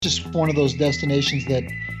just one of those destinations that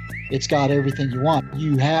it's got everything you want.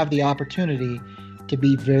 You have the opportunity to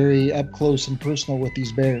be very up close and personal with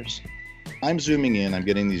these bears. I'm zooming in, I'm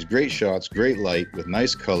getting these great shots, great light with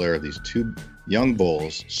nice color of these two young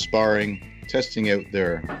bulls sparring, testing out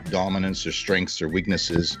their dominance, their strengths, their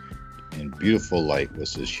weaknesses. In beautiful light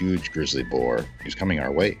was this huge grizzly boar who's coming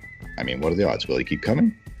our way. I mean, what are the odds? Will he keep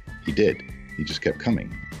coming? He did. He just kept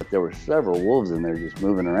coming. There were several wolves in there just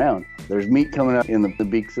moving around. There's meat coming up in the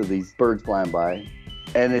beaks of these birds flying by.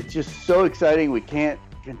 And it's just so exciting. We can't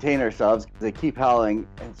contain ourselves. They keep howling.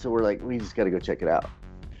 And so we're like, we just got to go check it out.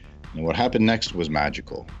 And what happened next was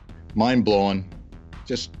magical. Mind blowing.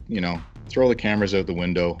 Just, throw the cameras out the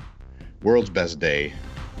window. World's best day.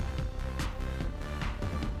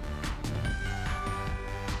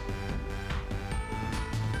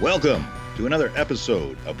 Welcome to another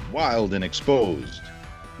episode of Wild and Exposed,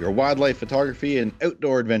 your wildlife photography and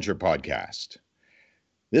outdoor adventure podcast.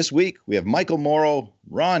 This week, we have Michael Morrow,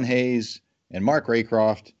 Ron Hayes, and Mark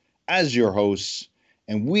Raycroft as your hosts,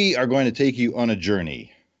 and we are going to take you on a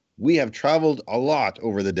journey. We have traveled a lot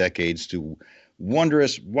over the decades to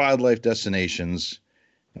wondrous wildlife destinations,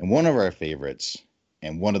 and one of our favorites,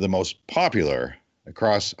 and one of the most popular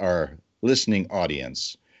across our listening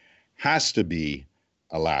audience, has to be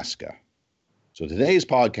Alaska. So today's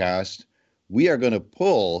podcast, we are going to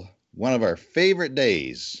pull one of our favorite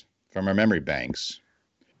days from our memory banks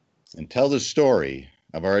and tell the story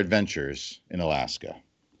of our adventures in Alaska.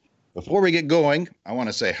 Before we get going, I want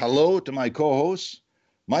to say hello to my co-hosts.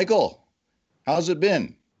 Michael, how's it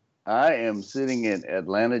been? I am sitting in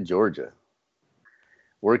Atlanta, Georgia,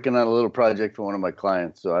 working on a little project for one of my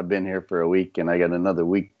clients. So I've been here for a week and I got another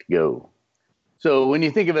week to go. So when you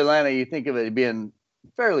think of Atlanta, you think of it being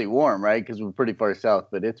fairly warm, right? Because we're pretty far south,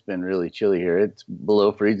 but it's been really chilly here. It's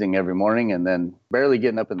below freezing every morning and then barely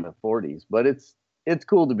getting up in the 40s. But it's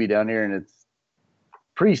cool to be down here, and it's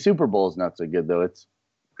pre-Super Bowl is not so good, though. It's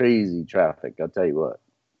crazy traffic, I'll tell you what.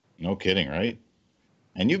 No kidding, right?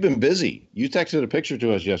 And you've been busy. You texted a picture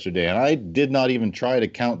to us yesterday, and I did not even try to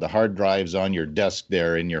count the hard drives on your desk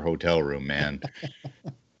there in your hotel room, man.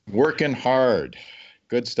 Working hard.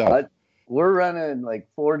 Good stuff. We're running like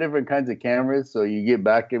 4 different kinds of cameras, so you get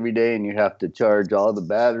back every day and you have to charge all the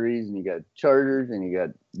batteries, and you got chargers, and you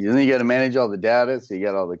got to manage all the data, so you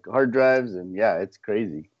got all the hard drives, and yeah, it's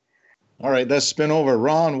crazy. All right, let's spin over.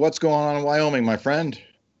 Ron, what's going on in Wyoming, my friend?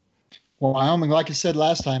 Well, Wyoming, like I said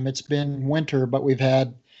last time, it's been winter, but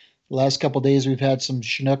the last couple of days, we've had some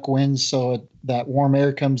Chinook winds, so that warm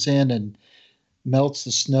air comes in and melts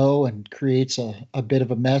the snow and creates a bit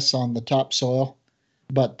of a mess on the topsoil.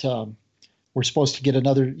 But we're supposed to get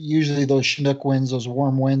usually those Chinook winds, those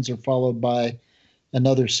warm winds are followed by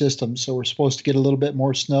another system. So we're supposed to get a little bit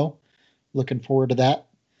more snow. Looking forward to that.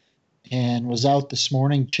 And was out this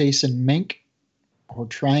morning chasing mink, or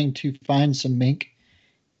trying to find some mink,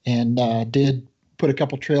 and did put a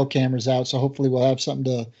couple trail cameras out. So hopefully we'll have something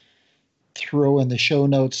to throw in the show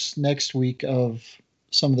notes next week of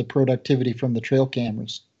some of the productivity from the trail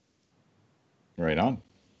cameras. Right on.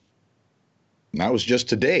 And that was just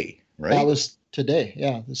today. Right? That was today,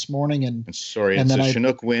 yeah, this morning. And sorry, it's the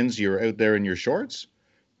Chinook winds. You're out there in your shorts?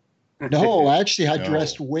 No, actually, I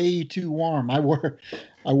dressed way too warm. I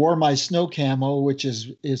wore my snow camo, which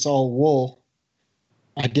is all wool.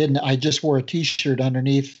 I just wore a t-shirt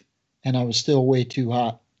underneath, and I was still way too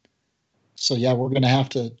hot. So yeah, we're gonna have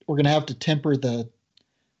to temper the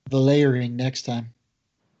layering next time.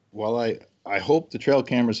 Well, I hope the trail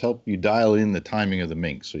cameras help you dial in the timing of the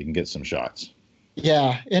mink so you can get some shots.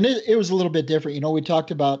 Yeah, and it was a little bit different. We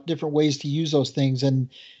talked about different ways to use those things, and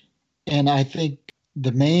I think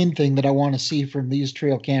the main thing that I want to see from these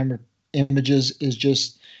trail camera images is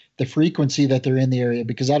just the frequency that they're in the area,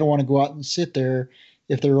 because I don't want to go out and sit there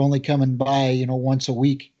if they're only coming by, once a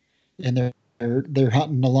week, and they're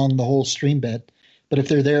hunting along the whole stream bed. But if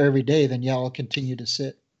they're there every day, then yeah, I'll continue to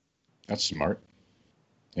sit. That's smart.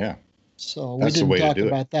 Yeah. So we didn't talk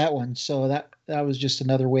about that one. So that was just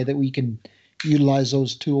another way that we can utilize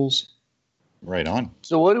those tools. Right on.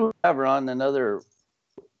 So what do we have, Ron? Another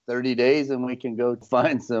 30 days and we can go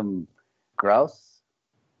find some grouse?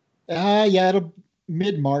 Yeah, it'll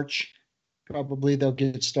mid-March. Probably they'll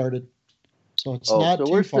get started. So it's not too far.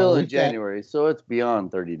 So we're still in January, so it's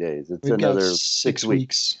beyond 30 days. It's another 6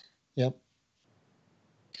 weeks. Yep.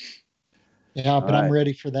 Yeah, but I'm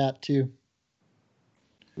ready for that too.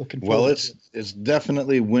 Well, it's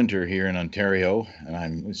definitely winter here in Ontario, and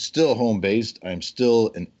I'm still home-based. I'm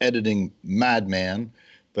still an editing madman,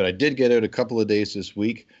 but I did get out a couple of days this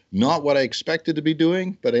week. Not what I expected to be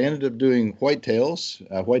doing, but I ended up doing whitetail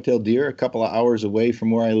deer a couple of hours away from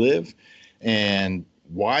where I live, and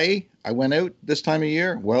Why I went out this time of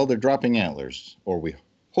year? Well, they're dropping antlers, or we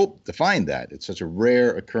hope to find that. It's such a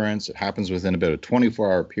rare occurrence. It happens within about a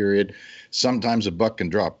 24-hour period. Sometimes a buck can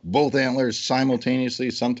drop both antlers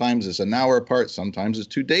simultaneously. Sometimes it's an hour apart. Sometimes it's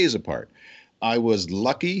 2 days apart. I was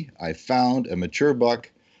lucky. I found a mature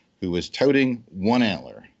buck who was touting one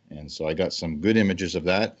antler. And so I got some good images of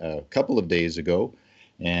that a couple of days ago.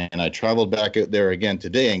 And I traveled back out there again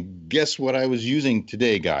today. And guess what I was using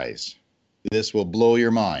today, guys? This will blow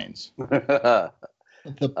your minds.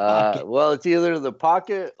 The pocket. Well, it's either the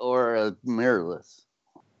pocket or a mirrorless.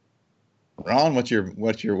 Ron, what's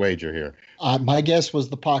your wager here? My guess was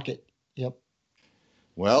the pocket. Yep.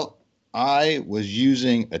 Well, I was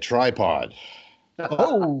using a tripod.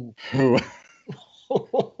 Oh.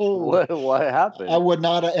 What happened? I would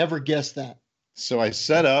not have ever guessed that. So I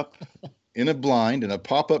set up in a blind, in a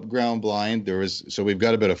pop-up ground blind. So we've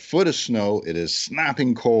got about a foot of snow. It is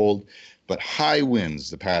snapping cold, but high winds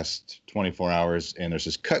the past 24 hours, and there's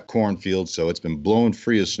this cut cornfield, so it's been blown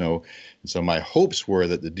free of snow. And so my hopes were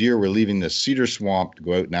that the deer were leaving the cedar swamp to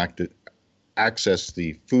go out and access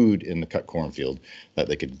the food in the cut cornfield that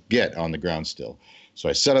they could get on the ground still. So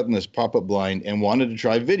I set up in this pop-up blind and wanted to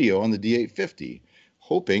try video on the D850,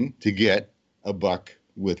 hoping to get a buck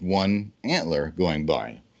with one antler going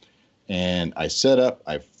by. And I set up,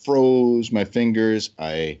 I froze my fingers.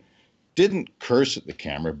 I didn't curse at the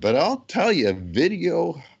camera, but I'll tell you,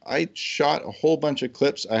 video, I shot a whole bunch of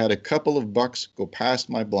clips. I had a couple of bucks go past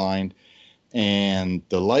my blind, and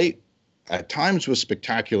the light at times was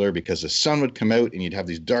spectacular because the sun would come out and you'd have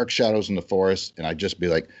these dark shadows in the forest, and I'd just be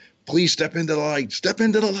like, please step into the light, step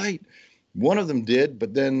into the light. One of them did,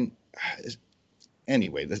 but then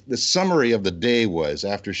anyway, the summary of the day was,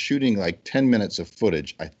 after shooting like 10 minutes of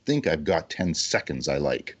footage, I think I've got 10 seconds I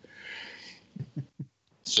like.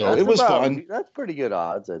 So it was fun. That's pretty good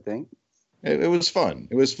odds, I think. It was fun.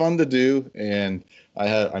 It was fun to do, and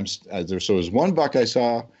there was one buck I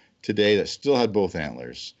saw today that still had both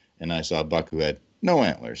antlers, and I saw a buck who had no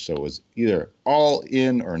antlers, so it was either all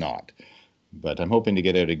in or not. But I'm hoping to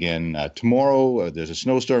get out again tomorrow. There's a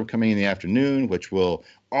snowstorm coming in the afternoon, which all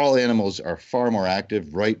animals are far more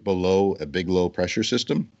active right below a big low pressure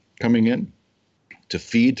system coming in to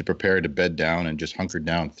feed, to prepare to bed down and just hunker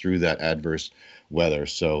down through that adverse weather.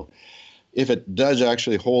 So if it does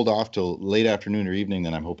actually hold off till late afternoon or evening,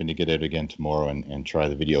 then I'm hoping to get out again tomorrow and try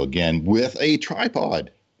the video again with a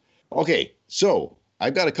tripod. Okay, so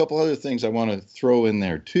I've got a couple other things I want to throw in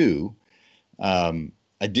there too.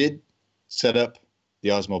 I did set up the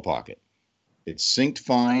Osmo Pocket. It synced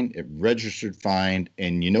fine, it registered fine,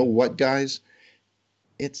 and you know what, guys?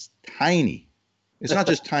 It's tiny. It's not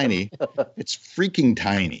just tiny, it's freaking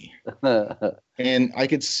tiny. And I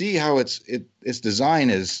could see how its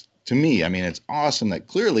design is, to me. I mean, it's awesome that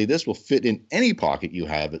clearly this will fit in any pocket you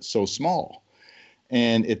have. It's so small.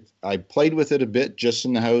 And I played with it a bit just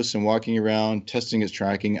in the house and walking around, testing its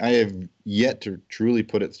tracking. I have yet to truly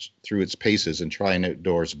put it through its paces and try an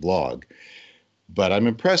outdoors vlog. But I'm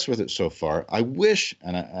impressed with it so far. I wish,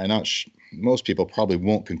 and I'm not most people probably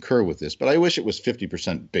won't concur with this, but I wish it was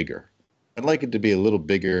 50% bigger. I'd like it to be a little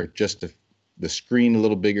bigger, just the screen a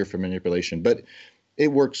little bigger for manipulation. But it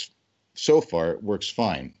works, so far, it works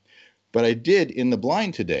fine. But I did, in the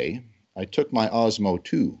blind today, I took my Osmo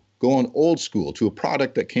 2, going old school, to a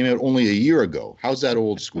product that came out only a year ago. How's that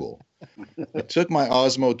old school? I took my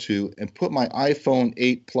Osmo 2 and put my iPhone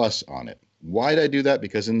 8 Plus on it. Why did I do that?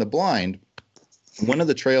 Because in the blind, one of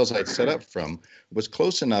the trails I'd set up from was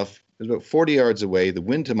close enough. It was about 40 yards away, the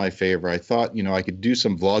wind to my favor. I thought, I could do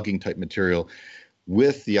some vlogging type material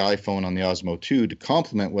with the iPhone on the Osmo 2 to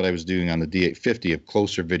complement what I was doing on the D850 of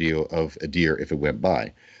closer video of a deer if it went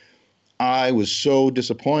by. I was so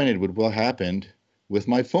disappointed with what happened with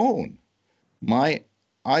my phone. My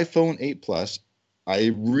iPhone 8 Plus,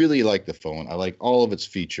 I really like the phone. I like all of its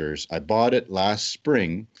features. I bought it last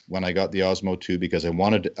spring when I got the Osmo 2 because I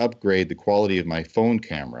wanted to upgrade the quality of my phone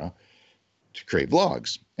camera to create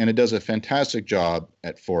vlogs. And it does a fantastic job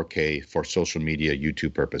at 4K for social media,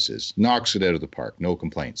 YouTube purposes. Knocks it out of the park, no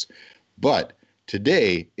complaints. But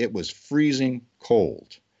today it was freezing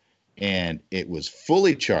cold and it was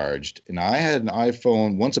fully charged. And I had an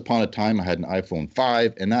iPhone, once upon a time, I had an iPhone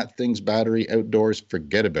 5, and that thing's battery outdoors,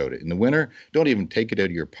 forget about it. In the winter, don't even take it out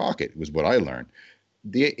of your pocket, was what I learned.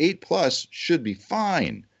 The 8 Plus should be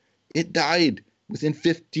fine. It died within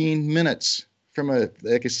 15 minutes from a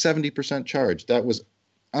 70% charge. That was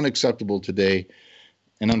unacceptable today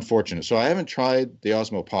and unfortunate. So I haven't tried the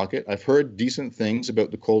Osmo Pocket. I've heard decent things about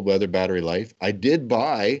the cold weather battery life. I did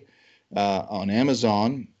buy on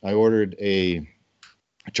Amazon, I ordered a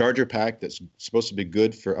charger pack that's supposed to be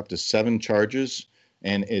good for up to 7 charges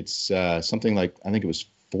and it's something like, I think it was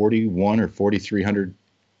 41 or 4,300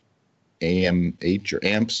 AMH or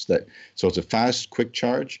amps. So it's a fast, quick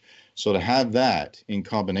charge. So to have that in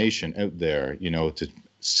combination out there, to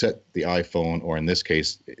set the iPhone, or in this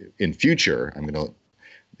case, in future, I'm going to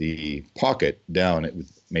the Pocket down, it would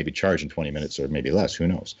maybe charge in 20 minutes or maybe less, who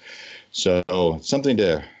knows. So something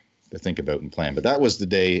to think about and plan. But that was the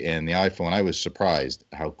day, and the iPhone, I was surprised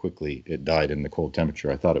how quickly it died in the cold temperature.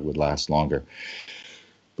 I thought it would last longer.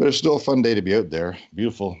 But it's still a fun day to be out there.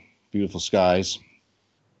 Beautiful, beautiful skies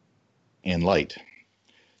and light.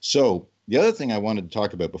 So the other thing I wanted to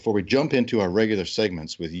talk about before we jump into our regular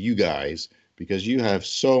segments with you guys, because you have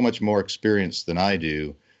so much more experience than I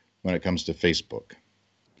do when it comes to Facebook.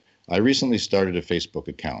 I recently started a Facebook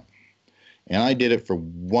account, and I did it for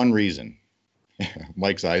one reason.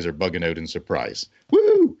 Mike's eyes are bugging out in surprise.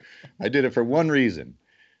 Woo! I did it for one reason,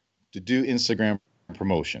 to do Instagram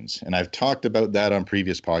promotions. And I've talked about that on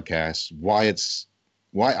previous podcasts, why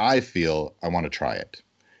I feel I want to try it.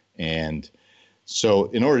 And so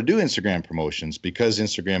in order to do Instagram promotions, because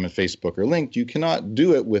Instagram and Facebook are linked, you cannot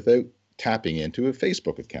do it without tapping into a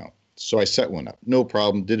Facebook account. So I set one up. No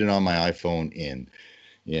problem. Did it on my iPhone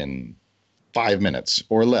in 5 minutes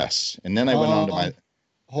or less. And then I went on to my...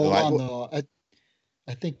 Hold on, though.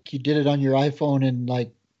 I think you did it on your iPhone in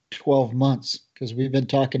like 12 months, because we've been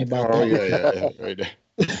talking about that. Right.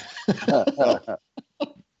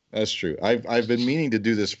 That's true. I've been meaning to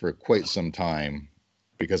do this for quite some time,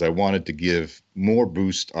 because I wanted to give more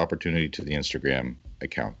boost opportunity to the Instagram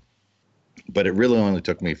account. But it really only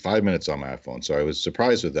took me 5 minutes on my iPhone, so I was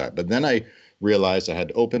surprised with that. But then I realized I had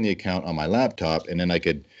to open the account on my laptop, and then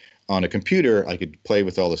on a computer, I could play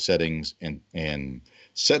with all the settings and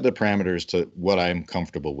set the parameters to what I'm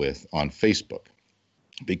comfortable with on Facebook,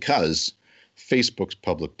 because Facebook's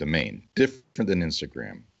public domain, different than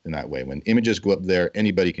Instagram in that way. When images go up there,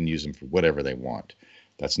 anybody can use them for whatever they want.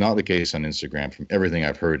 That's not the case on Instagram from everything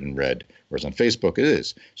I've heard and read, whereas on Facebook it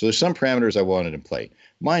is. So there's some parameters I wanted in play.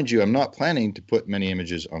 Mind you, I'm not planning to put many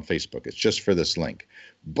images on Facebook. It's just for this link.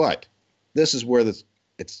 But this is where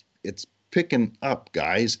it's picking up,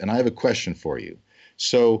 guys, and I have a question for you.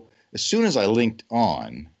 So as soon as I linked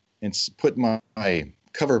on and put my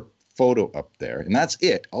cover photo up there, and that's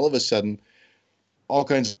it, all of a sudden, all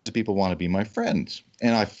kinds of people want to be my friends.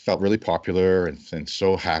 And I felt really popular and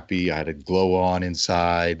so happy. I had a glow on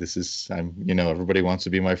inside. Everybody wants to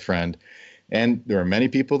be my friend. And there are many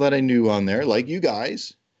people that I knew on there, like you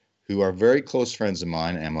guys, who are very close friends of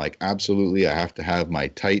mine. And I'm like, absolutely, I have to have my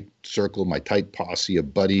tight circle, my tight posse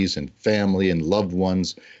of buddies and family and loved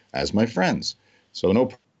ones as my friends. So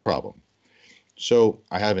no problem. So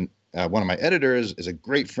I have one of my editors is a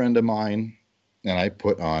great friend of mine, and I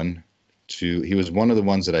put on he was one of the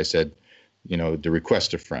ones that I said, to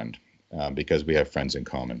request a friend, because we have friends in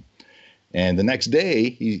common. And the next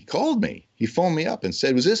day he called me. He phoned me up and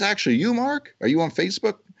said, "Was this actually you, Mark? Are you on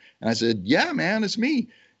Facebook?" And I said, "Yeah, man, it's me."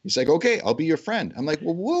 He's like, "Okay, I'll be your friend." I'm like,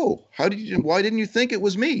 "Well, whoa, why didn't you think it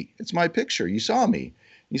was me? It's my picture. You saw me."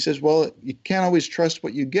 He says, "Well, you can't always trust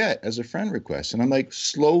what you get as a friend request." And I'm like,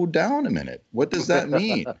 slow down a minute. What does that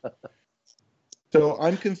mean? So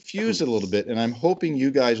I'm confused a little bit, and I'm hoping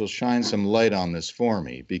you guys will shine some light on this for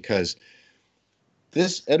me, because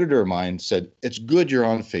this editor of mine said, it's good you're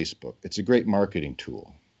on Facebook. It's a great marketing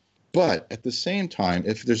tool. But at the same time,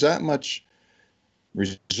 if there's that much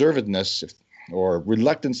reservedness or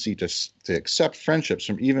reluctancy to accept friendships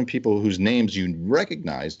from even people whose names you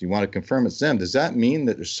recognize, you want to confirm it's them, does that mean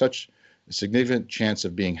that there's such a significant chance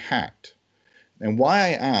of being hacked? And why I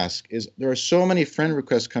ask is there are so many friend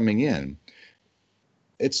requests coming in.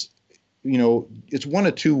 It's one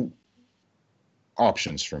of two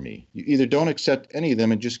options for me. You either don't accept any of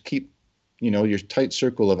them and just keep, your tight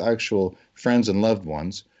circle of actual friends and loved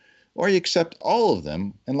ones, or you accept all of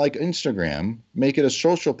them and, like Instagram, make it a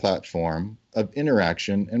social platform of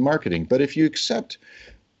interaction and marketing. But if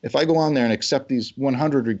I go on there and accept these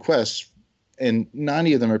 100 requests and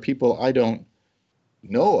 90 of them are people I don't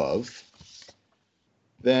know of,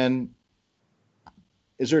 then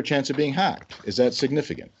is there a chance of being hacked? Is that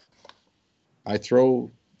significant? I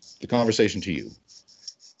throw the conversation to you.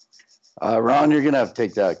 Ron, you're going to have to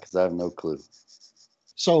take that, because I have no clue.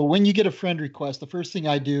 So when you get a friend request, the first thing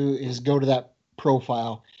I do is go to that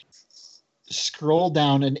profile, scroll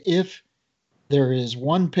down, and if there is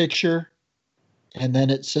one picture and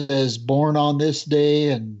then it says born on this day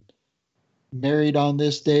and married on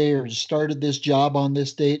this day or started this job on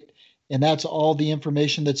this date, and that's all the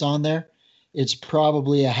information that's on there, it's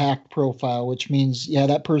probably a hacked profile, which means, yeah,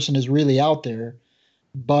 that person is really out there,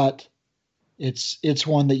 but it's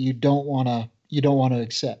one that you don't want to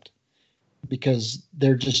accept. because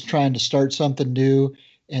they're just trying to start something new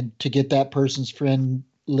and to get that person's friend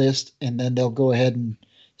list, and then they'll go ahead and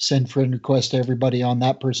send friend requests to everybody on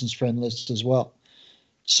that person's friend list as well.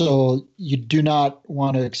 So you do not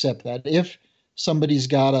want to accept that. If somebody's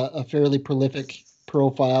got a fairly prolific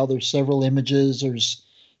profile, there's several images, there's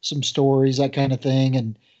some stories, that kind of thing,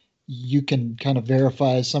 and you can kind of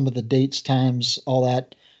verify some of the dates, times, all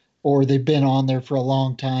that, or they've been on there for a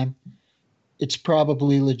long time, it's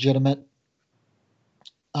probably legitimate.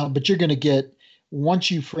 But you're going to get, once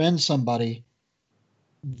you friend somebody,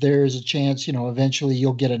 there's a chance, eventually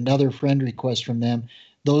you'll get another friend request from them.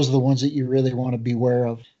 Those are the ones that you really want to beware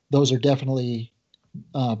of. Those are definitely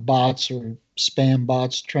bots or spam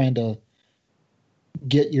bots trying to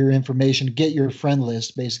get your information, get your friend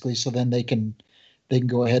list, basically, so then they can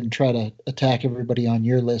go ahead and try to attack everybody on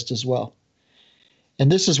your list as well.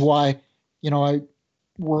 And this is why, I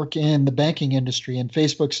work in the banking industry, and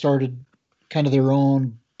Facebook started kind of their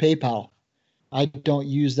own PayPal. I don't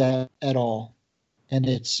use that at all. And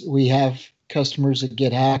we have customers that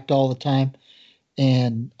get hacked all the time.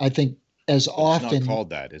 And I think as often. It's not called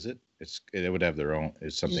that, is it? It would have their own.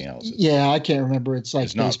 It's something else. Yeah, I can't remember. It's like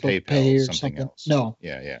Facebook Pay or something else. No.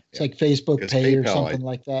 Yeah. It's like Facebook Pay or something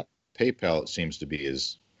like that. PayPal, it seems to be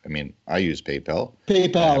I use PayPal.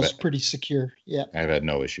 PayPal is pretty secure. Yeah. I've had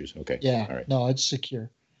no issues. Okay. Yeah. All right. No, it's secure.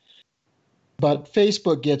 But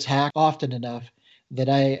Facebook gets hacked often enough that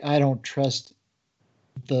I don't trust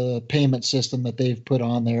the payment system that they've put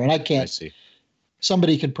on there. And I can't. I see.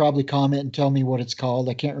 Somebody could probably comment and tell me what it's called.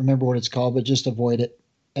 I can't remember what it's called, but just avoid it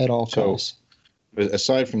at all costs.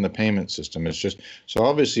 Aside from the payment system, it's just, so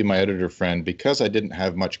obviously my editor friend, because I didn't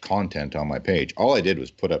have much content on my page, all I did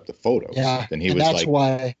was put up the photos. Yeah, and that's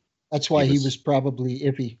why he was probably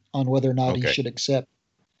iffy on whether or not he should accept.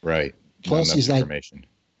 Right. Plus, he's like,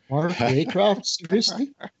 Mark Raycroft,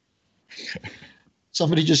 seriously?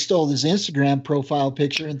 Somebody just stole his Instagram profile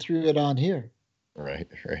picture and threw it on here. Right.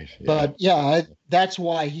 Yeah. But that's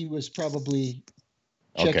why he was probably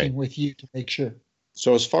checking with you to make sure.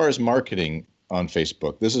 So as far as marketing on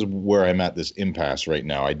Facebook, this is where I'm at this impasse right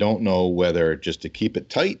now. I don't know whether just to keep it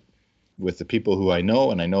tight with the people who I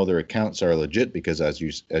know, and I know their accounts are legit because as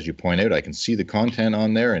you point out, I can see the content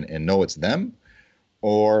on there and know it's them,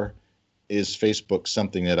 or is Facebook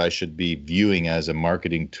something that I should be viewing as a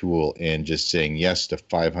marketing tool and just saying yes to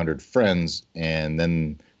 500 friends and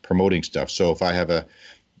then promoting stuff? So if I have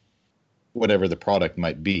whatever the product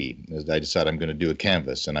might be, as I decide I'm going to do a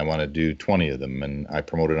canvas and I want to do 20 of them and I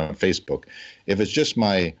promote it on Facebook. If it's just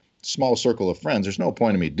my small circle of friends, there's no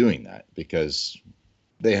point in me doing that because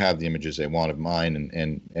they have the images they want of mine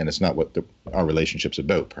and it's not what our relationship's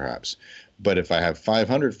about, perhaps. But if I have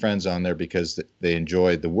 500 friends on there because they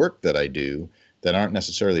enjoy the work that I do that aren't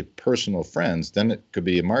necessarily personal friends, then it could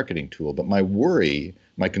be a marketing tool. But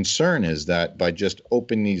my concern is that by just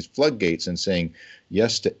opening these floodgates and saying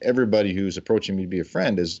yes to everybody who's approaching me to be a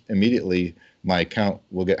friend, is immediately my account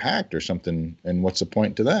will get hacked or something. And what's the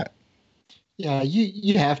point to that? Yeah,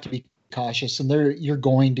 you have to be cautious, and you're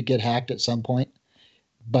going to get hacked at some point.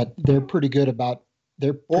 But they're pretty good about.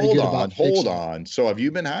 Hold on. So have you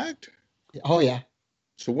been hacked? Oh yeah.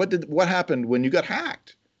 So what happened when you got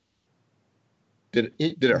hacked? Did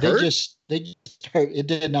it hurt? It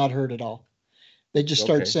did not hurt at all. They just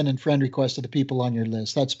start sending friend requests to the people on your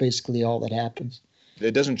list. That's basically all that happens.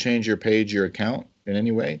 It doesn't change your page, your account in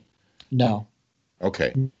any way? No.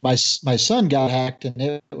 Okay. My son got hacked and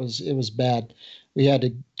it was bad. We had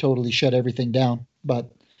to totally shut everything down.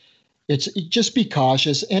 But just be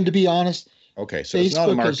cautious. And to be honest, okay, so it's not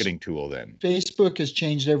a marketing tool then. Facebook has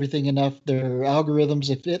changed everything enough. Their algorithms,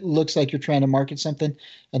 if it looks like you're trying to market something,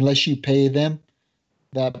 unless you pay them,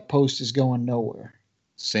 that post is going nowhere.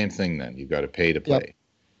 Same thing then. You've got to pay to play.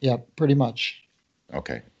 Yep, pretty much.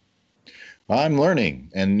 Okay. Well, I'm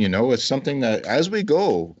learning. And, it's something that as we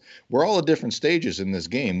go, we're all at different stages in this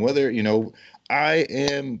game. Whether, I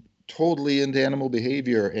am totally into animal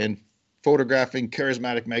behavior and photographing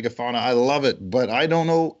charismatic megafauna. I love it, but I don't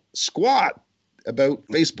know squat about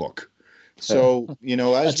Facebook. So,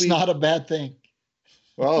 that's not a bad thing.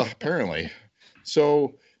 Well, apparently.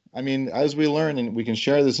 So, as we learn and we can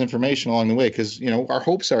share this information along the way, because, our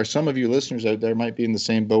hopes are some of you listeners out there might be in the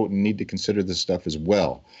same boat and need to consider this stuff as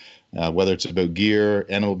well, whether it's about gear,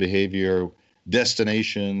 animal behavior,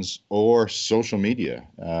 destinations, or social media.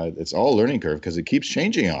 It's all a learning curve because it keeps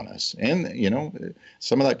changing on us. And,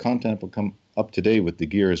 some of that content will come up today with the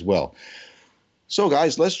gear as well. So,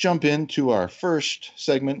 guys, let's jump into our first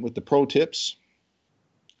segment with the pro tips.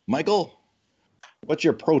 Michael, what's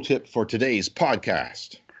your pro tip for today's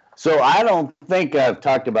podcast? So I don't think I've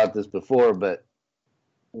talked about this before, but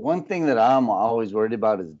One thing that I'm always worried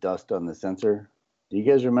about is dust on the sensor. Do you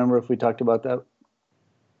guys remember if we talked about that?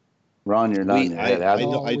 Ron, you're nodding your head. I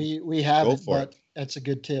No, know. we Go haven't, for but it. that's a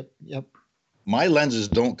good tip. Yep. My lenses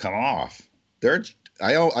don't come off.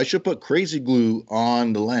 I should put crazy glue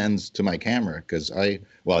on the lens to my camera because they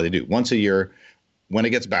do once a year. When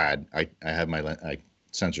it gets bad, I have my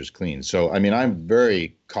sensors clean. So I mean, I'm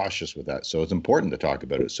very cautious with that. So it's important to talk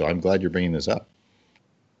about it. So I'm glad you're bringing this up.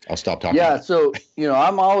 I'll stop talking. Yeah, so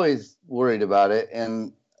I'm always worried about it,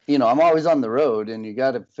 and I'm always on the road, and you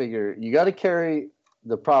got to carry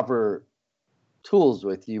the proper tools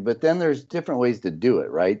with you, but then there's different ways to do it,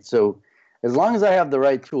 right? So as long as I have the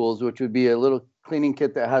right tools, which would be a little cleaning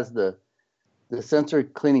kit that has the sensor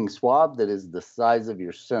cleaning swab that is the size of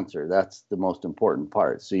your sensor, that's the most important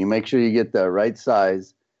part. So you make sure you get the right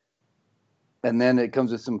size, and then it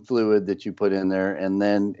comes with some fluid that you put in there, and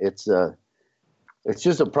then it's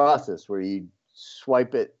just a process where you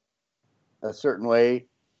swipe it a certain way,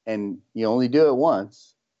 and you only do it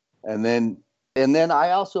once, and then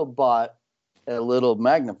I also bought a little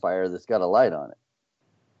magnifier that's got a light on it.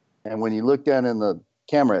 And when you look down in the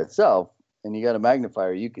camera itself and you got a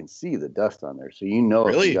magnifier, you can see the dust on there. So if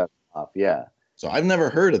Really? you got it off. Yeah. So I've never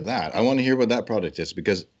heard of that. I want to hear what that product is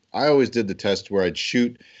because I always did the test where I'd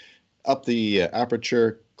shoot up the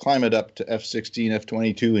aperture, climb it up to f16,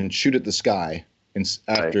 f22, and shoot at the sky. And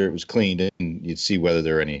after it was cleaned, and you'd see whether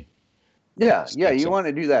there are any. Yeah, you want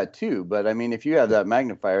to do that too. But I mean, if you have that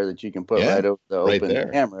magnifier that you can put right over the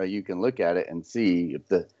open camera, you can look at it and see if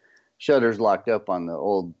the shutter's locked up on the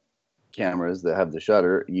old cameras that have the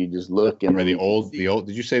shutter. You just look and the old.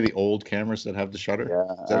 Did you say the old cameras that have the shutter?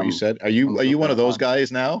 Yeah. Is that what you said? Are you one of those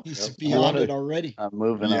guys now? He's beyond it already. I'm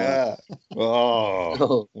moving on. Yeah.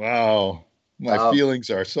 Oh, wow. My feelings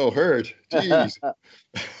are so hurt. Jeez.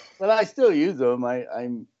 But I still use them.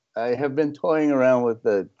 I have been toying around with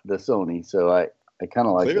the Sony, so I kind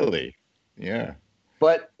of like it. Clearly. Yeah.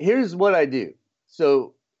 But here's what I do.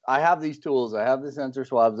 So I have these tools. I have the sensor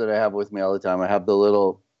swabs that I have with me all the time. I have the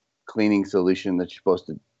little cleaning solution that you're supposed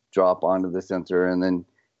to drop onto the sensor and then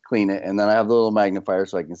clean it. And then I have the little magnifier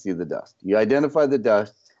so I can see the dust. You identify the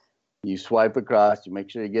dust, you swipe across, you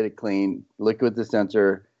make sure you get it clean, look with the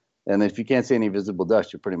sensor. And if you can't see any visible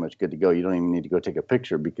dust, you're pretty much good to go. You don't even need to go take a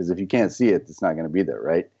picture because if you can't see it, it's not going to be there,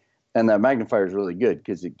 right? And that magnifier is really good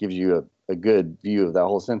because it gives you a good view of that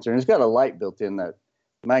whole sensor. And it's got a light built in that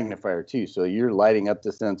magnifier too. So you're lighting up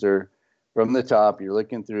the sensor from the top, you're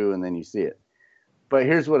looking through, and then you see it. But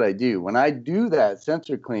here's what I do. When I do that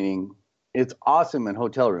sensor cleaning, it's awesome in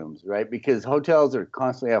hotel rooms, right? Because hotels are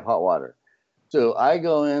constantly have hot water. So I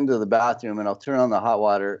go into the bathroom and I'll turn on the hot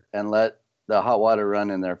water and let the hot water run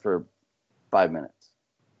in there for 5 minutes.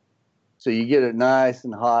 So you get it nice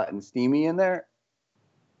and hot and steamy in there,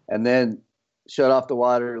 and then shut off the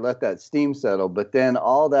water, let that steam settle. But then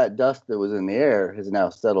all that dust that was in the air has now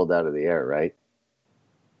settled out of the air, right?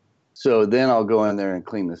 So then I'll go in there and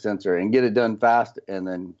clean the sensor and get it done fast and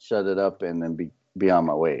then shut it up and then be on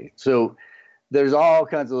my way. So there's all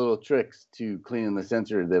kinds of little tricks to cleaning the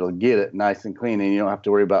sensor that'll get it nice and clean, and you don't have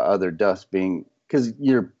to worry about other dust being, because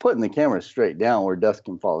you're putting the camera straight down where dust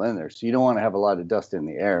can fall in there. So you don't want to have a lot of dust in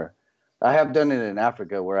the air. I have done it in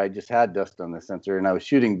Africa where I just had dust on the sensor and I was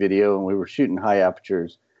shooting video and we were shooting high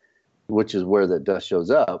apertures, which is where the dust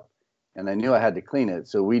shows up. And I knew I had to clean it.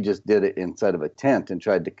 So we just did it inside of a tent and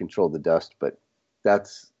tried to control the dust. But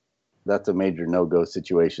that's a major no-go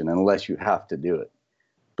situation unless you have to do it.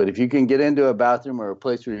 But if you can get into a bathroom or a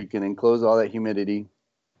place where you can enclose all that humidity,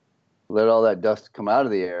 let all that dust come out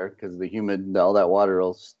of the air, because all that water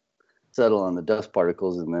will settle on the dust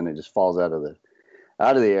particles and then it just falls out of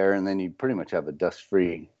the air, and then you pretty much have a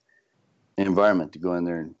dust-free environment to go in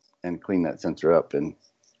there and clean that sensor up. And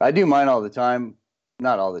I do mine all the time,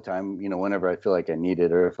 not all the time, whenever I feel like I need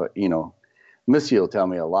it, or if Missy will tell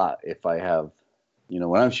me a lot if I have,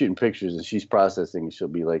 when I'm shooting pictures and she's processing, she'll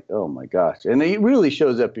be like, oh my gosh. And it really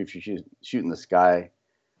shows up if you're shooting the sky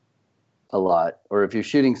a lot, or if you're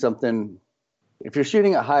shooting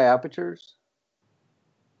at high apertures,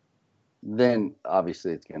 then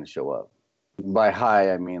obviously it's going to show up. By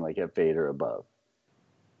high, I mean like at fade or above.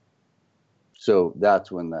 So that's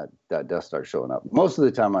when that dust starts showing up. Most of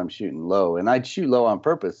the time I'm shooting low, and I'd shoot low on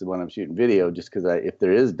purpose when I'm shooting video, just because if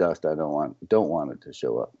there is dust, I don't want it to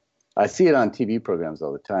show up. I see it on TV programs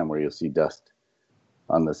all the time where you'll see dust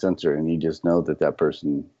on the sensor, and you just know that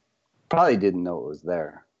person probably didn't know it was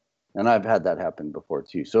there. And I've had that happen before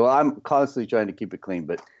too. So I'm constantly trying to keep it clean,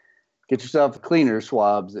 but get yourself cleaner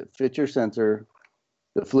swabs that fit your sensor,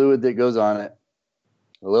 the fluid that goes on it,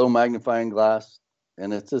 a little magnifying glass,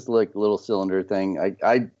 and it's just like a little cylinder thing.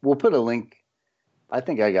 I will put a link I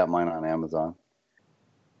think I got mine on Amazon.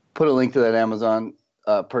 Put a link to that Amazon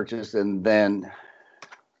purchase, and then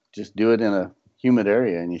just do it in a humid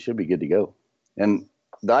area, and you should be good to go. And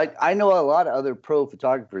I know a lot of other pro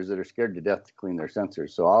photographers that are scared to death to clean their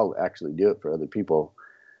sensors, so I'll actually do it for other people.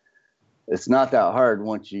 It's not that hard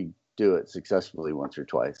once you do it successfully once or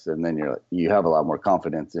twice, and then you have a lot more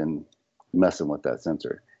confidence in messing with that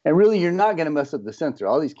sensor. And really, you're not going to mess up the sensor.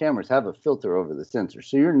 All these cameras have a filter over the sensor,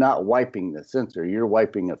 so you're not wiping the sensor. You're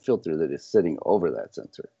wiping a filter that is sitting over that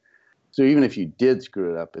sensor. So even if you did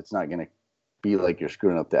screw it up, it's not going to be like you're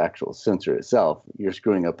screwing up the actual sensor itself. You're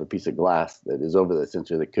screwing up a piece of glass that is over the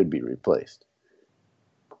sensor that could be replaced.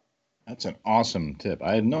 That's an awesome tip.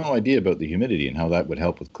 I had no idea about the humidity and how that would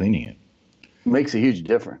help with cleaning it. Makes a huge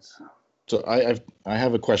difference. So I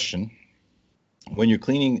have a question. When you're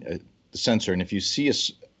cleaning the sensor, and if you see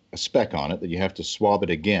a speck on it that you have to swab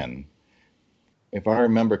it again, if I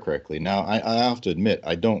remember correctly, now I have to admit,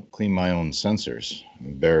 I don't clean my own sensors. I'm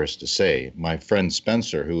embarrassed to say. My friend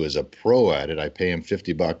Spencer, who is a pro at it, I pay him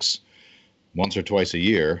 $50 once or twice a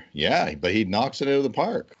year. Yeah, but he knocks it out of the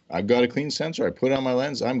park. I've got a clean sensor. I put it on my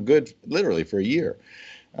lens. I'm good literally for a year.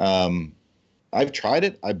 I've tried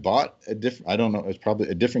it. I bought I don't know, it's probably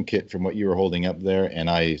a different kit from what you were holding up there. And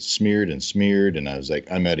I smeared, and I was like,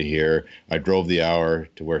 I'm out of here. I drove the hour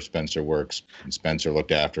to where Spencer works, and Spencer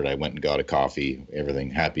looked after it. I went and got a coffee, everything,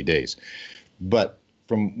 happy days. But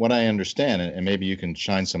from what I understand, and maybe you can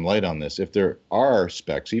shine some light on this, if there are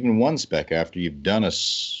specks, even one speck after you've done a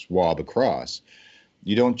swab across,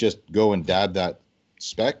 you don't just go and dab that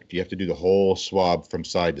speck. You have to do the whole swab from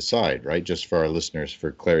side to side, right? Just for our listeners,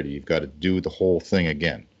 for clarity, you've got to do the whole thing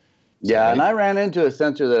again. Yeah, right? And I ran into a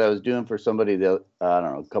sensor that I was doing for somebody that, I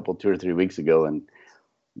don't know, 2 or 3 weeks ago, and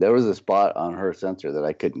there was a spot on her sensor that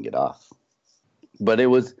I couldn't get off. But it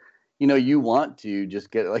was, you want to just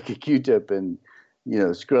get like a Q-tip and,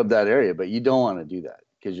 scrub that area, but you don't want to do that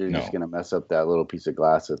because you're just going to mess up that little piece of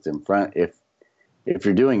glass that's in front if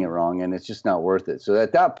you're doing it wrong, and it's just not worth it. So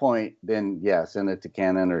at that point, then send it to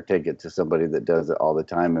Canon or take it to somebody that does it all the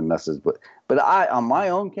time and messes. But on my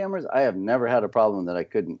own cameras, I have never had a problem that I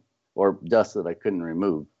couldn't, or dust that I couldn't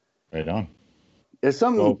remove. Right on. It's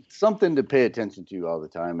something to pay attention to all the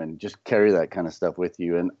time, and just carry that kind of stuff with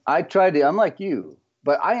you. And I'm like you,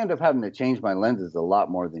 but I end up having to change my lenses a lot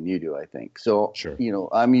more than you do, I think. So, sure.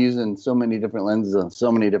 I'm using so many different lenses on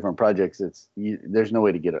so many different projects. There's no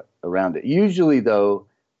way to get around it. Usually, though,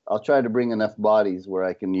 I'll try to bring enough bodies where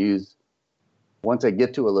I can use, once I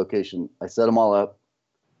get to a location, I set them all up,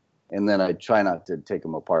 and then I try not to take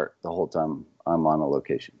them apart the whole time I'm on a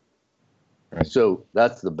location. Right. So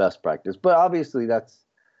that's the best practice. But obviously,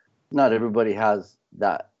 not everybody has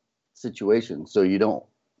that situation. So you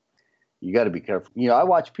got to be careful. I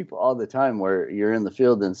watch people all the time where you're in the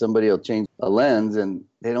field and somebody will change a lens and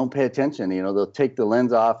they don't pay attention. They'll take the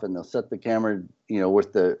lens off and they'll set the camera,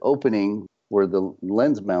 with the opening where the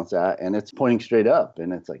lens mounts at, and it's pointing straight up.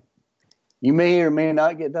 And it's like, you may or may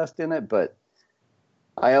not get dust in it, but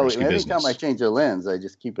anytime I change a lens, I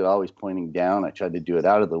just keep it always pointing down. I try to do it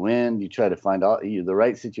out of the wind. You try to find the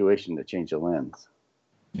right situation to change a lens.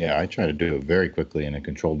 Yeah, I try to do it very quickly in a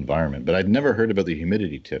controlled environment, but I'd never heard about the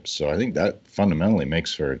humidity tips. So I think that fundamentally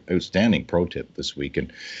makes for an outstanding pro tip this week.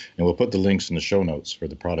 And we'll put the links in the show notes for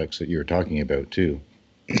the products that you were talking about too.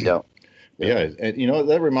 Yeah. Yeah. And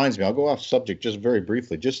that reminds me, I'll go off subject just very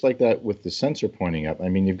briefly, just like that with the sensor pointing up. I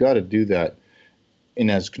mean, you've got to do that in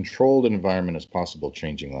as controlled an environment as possible,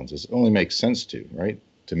 changing lenses. It only makes sense to, right?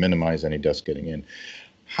 To minimize any dust getting in.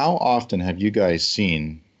 How often have you guys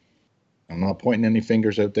seen, I'm not pointing any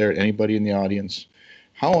fingers out there at anybody in the audience,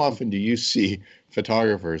 how often do you see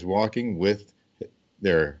photographers walking with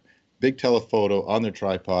their big telephoto on their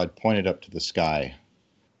tripod pointed up to the sky?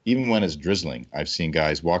 Even when it's drizzling, I've seen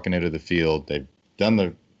guys walking out of the field, they've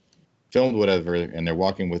done filmed whatever, and they're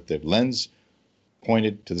walking with the lens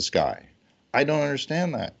pointed to the sky. I don't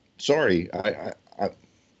understand that. Sorry,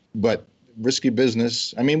 but risky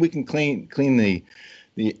business. I mean, we can clean the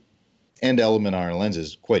end element on our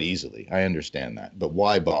lenses quite easily. I understand that, but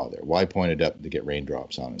why bother? Why point it up to get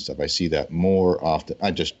raindrops on and stuff? I see that more often.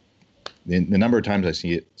 The number of times I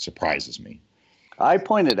see it surprises me. I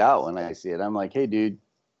point it out when I see it. I'm like, hey, dude,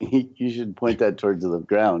 you should point that towards the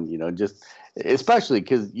ground. Just especially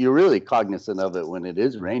because you're really cognizant of it when it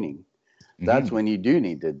is raining. That's when you do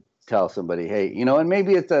need to tell somebody, hey, and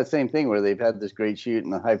maybe it's that same thing where they've had this great shoot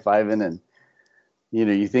and a high-fiving and,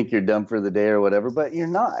 you think you're done for the day or whatever, but you're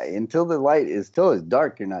not. Until it's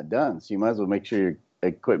dark, you're not done. So you might as well make sure your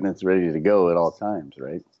equipment's ready to go at all times,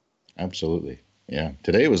 right? Absolutely. Yeah.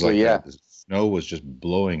 Today was like that. The snow was just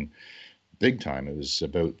blowing big time. It was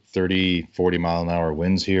about 30, 40 mile an hour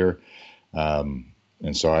winds here.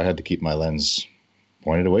 And so I had to keep my lens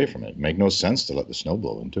pointed away from it. Make no sense to let the snow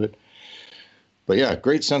blow into it. But yeah,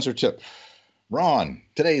 great sensor tip. Ron,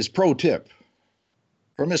 today's pro tip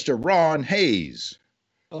from Mr. Ron Hayes.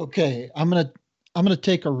 Okay, I'm gonna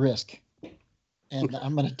take a risk, and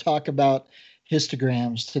I'm gonna talk about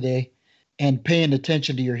histograms today, and paying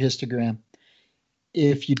attention to your histogram.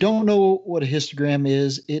 If you don't know what a histogram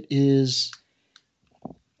is, it is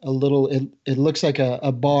a little. It looks like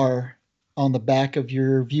a bar on the back of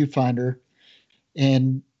your viewfinder,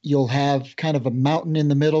 and you'll have kind of a mountain in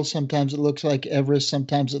the middle. Sometimes it looks like Everest.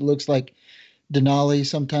 Sometimes it looks like Denali.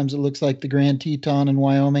 Sometimes it looks like the Grand Teton in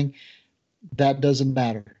Wyoming. That doesn't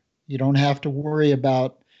matter. You don't have to worry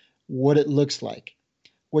about what it looks like.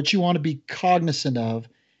 What you want to be cognizant of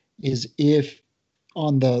is if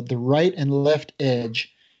on the right and left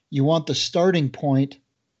edge, you want the starting point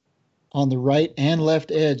on the right and left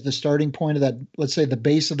edge, the starting point of that, let's say the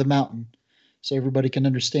base of the mountain, so everybody can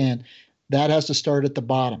understand, that has to start at the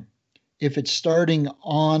bottom. If it's starting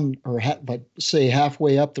on, or like say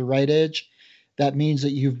halfway up the right edge, that means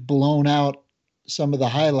that you've blown out some of the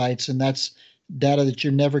highlights, and that's data that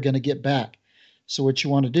you're never going to get back. So what you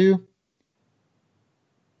want to do,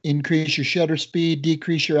 increase your shutter speed,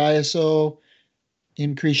 decrease your ISO,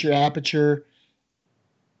 increase your aperture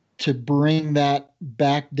to bring that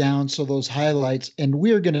back down so those highlights, and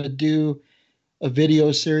we're going to do a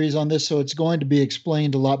video series on this, so it's going to be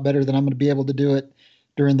explained a lot better than I'm going to be able to do it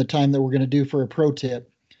during the time that we're going to do for a pro tip.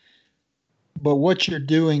 But what you're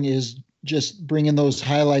doing is just bringing those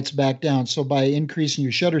highlights back down. So by increasing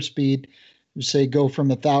your shutter speed, say go from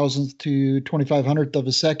 1,000th to 2,500th of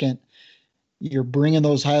a second, you're bringing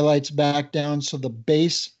those highlights back down. So the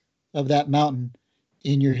base of that mountain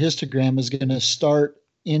in your histogram is going to start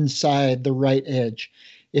inside the right edge.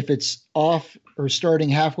 If it's off or starting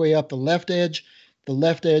halfway up the left edge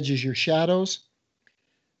is your shadows.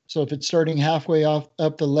 So if it's starting halfway up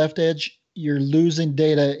the left edge, you're losing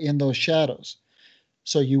data in those shadows.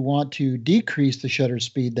 So you want to decrease the shutter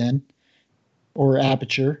speed then, or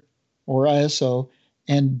aperture, or ISO,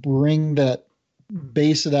 and bring that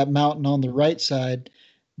base of that mountain on the right side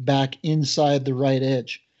back inside the right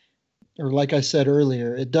edge. Or like I said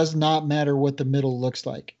earlier, it does not matter what the middle looks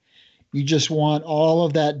like. You just want all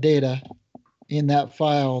of that data in that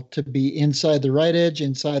file to be inside the right edge,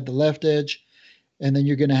 inside the left edge, and then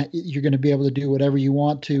you're gonna be able to do whatever you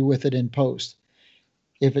want to with it in post.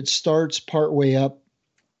 If it starts partway up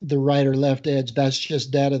the right or left edge, that's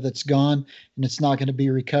just data that's gone, and it's not going to be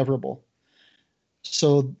recoverable.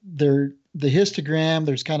 So the histogram,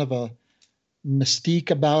 there's kind of a mystique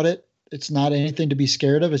about it. It's not anything to be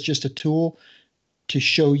scared of. It's just a tool to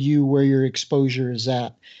show you where your exposure is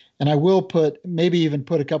at. And I will maybe even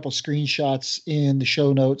put a couple screenshots in the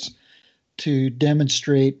show notes to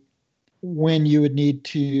demonstrate when you would need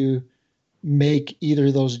to make either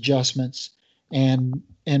of those adjustments and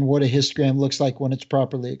what a histogram looks like when it's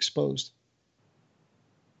properly exposed.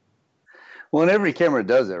 Well, and every camera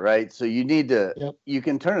does it, right? So you need to, You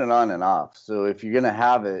can turn it on and off. So if you're going to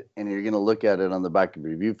have it and you're going to look at it on the back of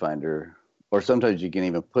your viewfinder, or sometimes you can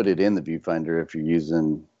even put it in the viewfinder if you're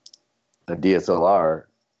using a DSLR,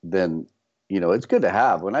 then, it's good to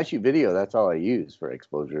have. When I shoot video, that's all I use for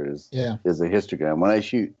exposure is a histogram. When I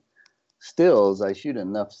shoot stills, I shoot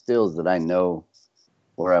enough stills that I know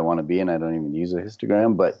where I want to be, and I don't even use a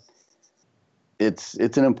histogram, but it's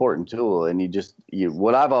an important tool. And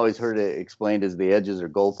what I've always heard it explained is the edges are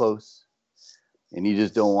goalposts, and you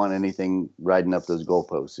just don't want anything riding up those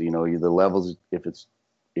goalposts. So, the levels,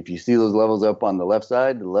 if you see those levels up on the left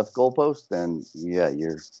side, the left goalpost, then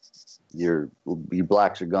your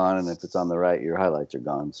blacks are gone, and if it's on the right, your highlights are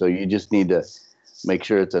gone. So you just need to make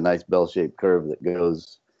sure it's a nice bell-shaped curve that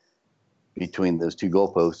goes between those two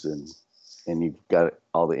goalposts, and you've got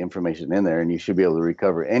all the information in there, and you should be able to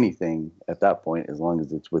recover anything at that point as long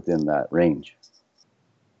as it's within that range.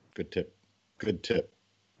 Good tip.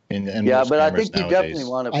 And but I think you definitely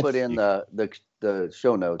want to put in the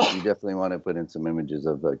show notes. You definitely want to put in some images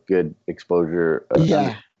of a good exposure.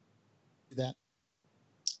 That.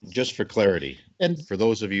 Just for clarity, and for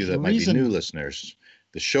those of you that might be new listeners,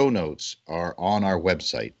 the show notes are on our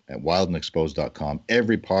website at wildandexposed.com.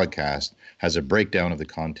 Every podcast has a breakdown of the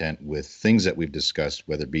content with things that we've discussed,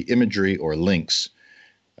 whether it be imagery or links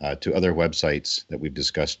to other websites that we've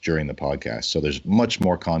discussed during the podcast. So there's much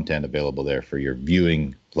more content available there for your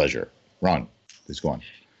viewing pleasure. Ron, please go on.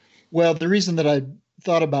 Well, the reason that I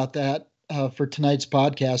thought about that for tonight's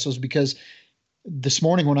podcast was because this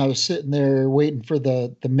morning when I was sitting there waiting for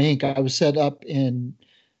the mink, I was set up in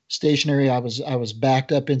stationary. I was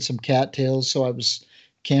backed up in some cattails, so I was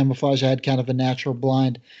camouflaged. I had kind of a natural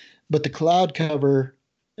blind, but the cloud cover,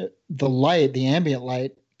 the light, the ambient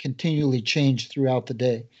light, continually changed throughout the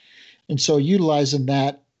day, and so utilizing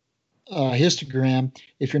that histogram,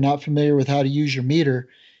 if you're not familiar with how to use your meter,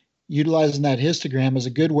 utilizing that histogram is a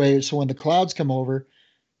good way. So when the clouds come over,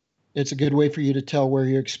 it's a good way for you to tell where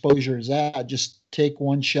your exposure is at. Just take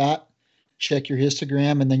one shot, check your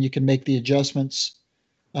histogram, and then you can make the adjustments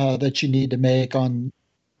that you need to make on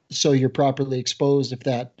so you're properly exposed if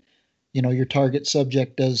that, your target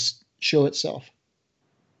subject does show itself.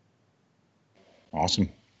 Awesome.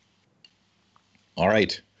 All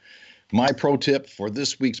right. My pro tip for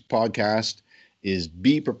this week's podcast is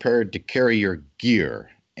be prepared to carry your gear.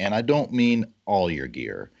 And I don't mean all your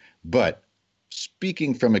gear, but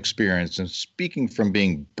speaking from experience and speaking from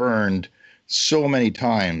being burned so many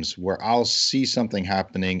times where I'll see something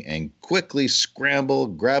happening and quickly scramble,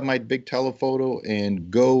 grab my big telephoto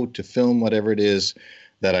and go to film whatever it is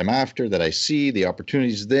that I'm after, that I see, the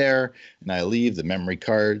opportunities there, and I leave the memory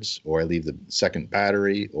cards, or I leave the second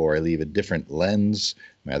battery, or I leave a different lens,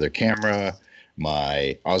 my other camera,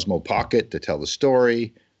 my Osmo Pocket to tell the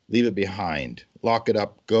story, leave it behind, lock it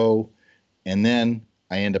up, go, and then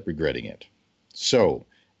I end up regretting it. So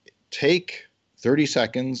take 30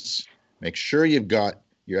 seconds, make sure you've got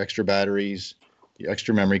your extra batteries, your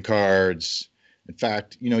extra memory cards. In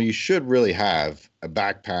fact, you should really have a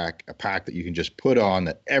backpack, a pack that you can just put on,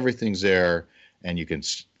 that everything's there, and you can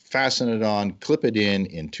fasten it on, clip it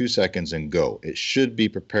in 2 seconds and go. It should be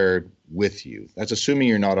prepared with you. That's assuming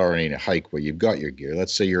you're not already in a hike where you've got your gear.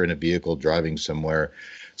 Let's say you're in a vehicle driving somewhere,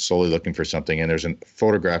 solely looking for something, and there's a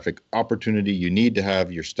photographic opportunity. You need to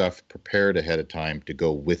have your stuff prepared ahead of time to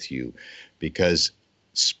go with you, because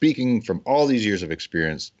speaking from all these years of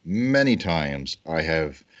experience, many times I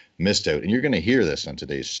have missed out, and you're going to hear this on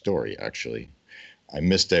today's story, actually. I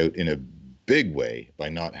missed out in a big way by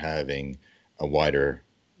not having a wider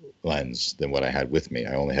lens than what I had with me.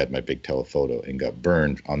 I only had my big telephoto and got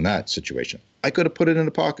burned on that situation. I could have put it in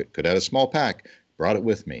a pocket, could have had a small pack, brought it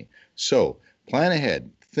with me. So plan ahead.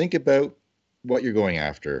 Think about what you're going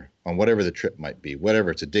after on whatever the trip might be,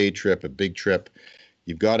 whatever it's a day trip, a big trip.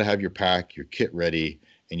 You've got to have your pack, your kit ready,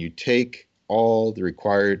 and you take all the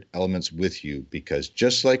required elements with you, because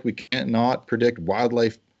just like we cannot predict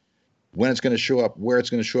wildlife, when it's going to show up, where it's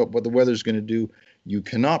going to show up, what the weather's going to do, you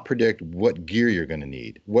cannot predict what gear you're going to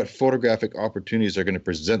need, what photographic opportunities are going to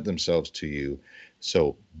present themselves to you.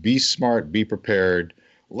 So be smart, be prepared,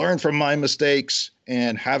 learn from my mistakes,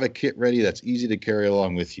 and have a kit ready that's easy to carry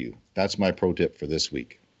along with you. That's my pro tip for this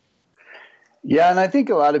week. Yeah, and I think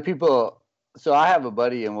a lot of people, so I have a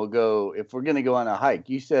buddy and we'll go, if we're going to go on a hike,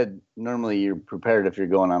 you said normally you're prepared if you're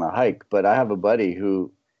going on a hike, but I have a buddy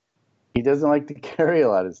who, he doesn't like to carry a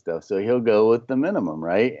lot of stuff, so he'll go with the minimum,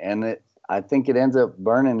 right? And I think it ends up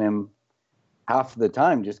burning him half the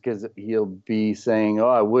time, just because he'll be saying, oh,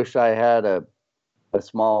 I wish I had a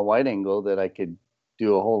small wide angle that I could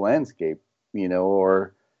do a whole landscape,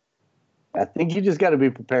 or I think you just got to be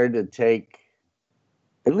prepared to take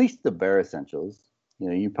at least the bare essentials.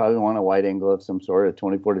 You probably want a wide angle of some sort, a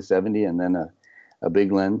 24-70, and then a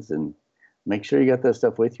big lens, and make sure you got that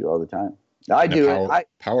stuff with you all the time. I do it.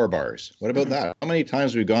 Power bars. What about that? How many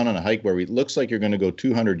times have we gone on a hike where it looks like you're going to go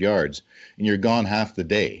 200 yards and you're gone half the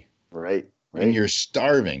day? Right. And you're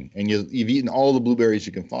starving and you've eaten all the blueberries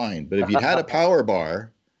you can find. But if you had a power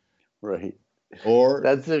bar, right, or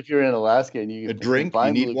that's if you're in Alaska and you a drink,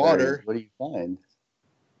 you need water. What do you find?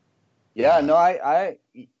 Yeah, no,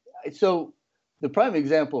 so the prime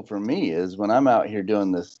example for me is when I'm out here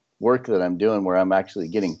doing this work that I'm doing, where I'm actually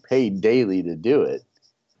getting paid daily to do it.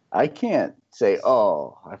 I can't say,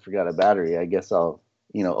 oh, I forgot a battery, I guess I'll,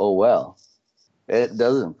 oh well. It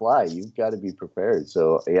doesn't fly. You've got to be prepared.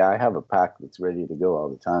 So yeah, I have a pack that's ready to go all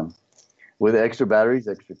the time with extra batteries,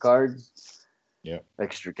 extra cards,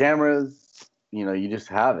 extra cameras. You just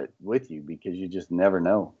have it with you because you just never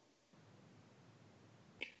know.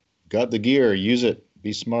 Got the gear, use it,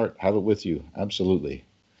 be smart, have it with you. Absolutely.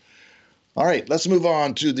 All right, let's move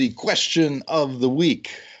on to the question of the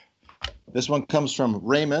week. This one comes from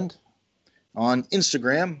Raymond on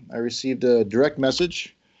Instagram. I received a direct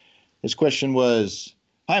message. His question was,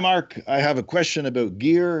 hi, Mark. I have a question about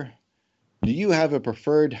gear. Do you have a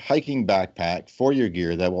preferred hiking backpack for your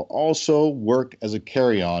gear that will also work as a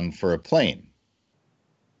carry-on for a plane?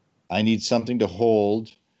 I need something to hold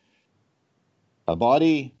a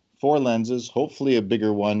body, 4 lenses, hopefully a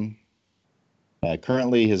bigger one.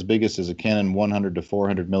 Currently, his biggest is a Canon 100 to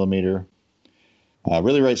 400 millimeter.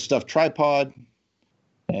 Really right stuff tripod,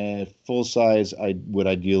 and full size. I would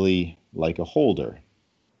ideally like a holder.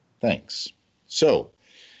 Thanks. So,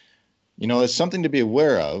 it's something to be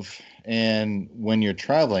aware of. And when you're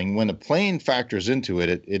traveling, when a plane factors into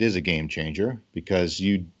it, it is a game changer because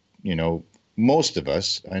most of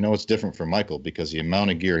us, I know it's different for Michael because the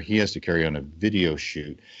amount of gear he has to carry on a video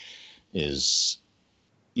shoot is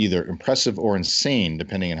either impressive or insane,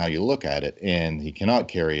 depending on how you look at it. And he cannot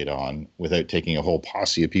carry it on without taking a whole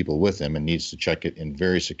posse of people with him and needs to check it in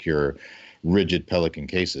very secure, rigid Pelican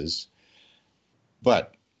cases.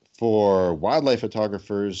 But for wildlife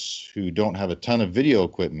photographers who don't have a ton of video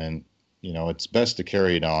equipment, it's best to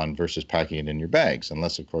carry it on versus packing it in your bags,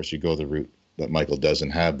 unless, of course, you go the route that Michael does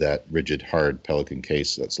and have that rigid, hard Pelican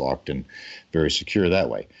case that's locked and very secure that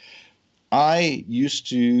way. I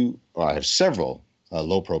have several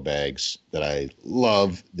low pro bags that I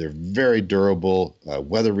love. They're very durable,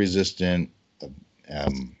 weather resistant,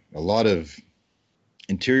 a lot of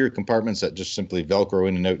interior compartments that just simply Velcro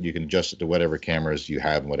in and out. You can adjust it to whatever cameras you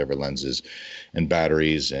have and whatever lenses and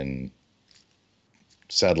batteries and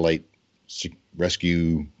satellite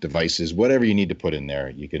rescue devices, whatever you need to put in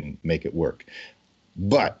there, you can make it work.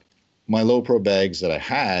 But my low pro bags that I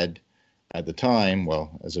had at the time,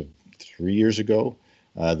 well, as of 3 years ago,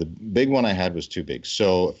 the big one I had was too big.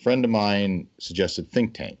 So a friend of mine suggested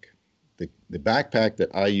Think Tank. The backpack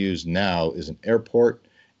that I use now is an Airport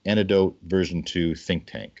Antidote version 2 Think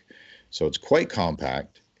Tank. So it's quite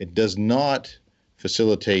compact. It does not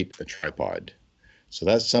facilitate a tripod. So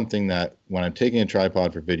that's something that when I'm taking a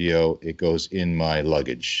tripod for video, it goes in my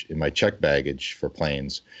luggage, in my checked baggage for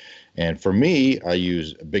planes. And for me, I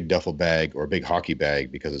use a big duffel bag or a big hockey bag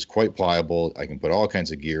because it's quite pliable. I can put all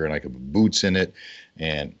kinds of gear and I can put boots in it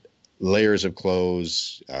and layers of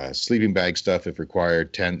clothes, sleeping bag stuff if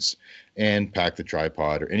required, tents, and pack the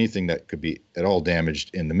tripod or anything that could be at all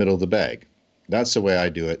damaged in the middle of the bag. That's the way I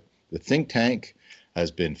do it. The Think Tank has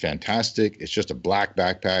been fantastic. It's just a black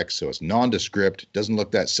backpack, so it's nondescript, doesn't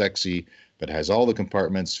look that sexy, but has all the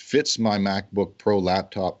compartments, fits my MacBook Pro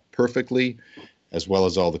laptop perfectly, as well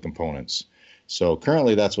as all the components. So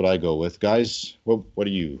currently that's what I go with. Guys, what do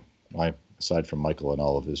you, aside from Michael and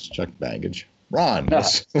all of his checked baggage? Ron,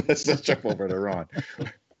 let's jump over to Ron.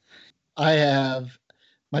 I have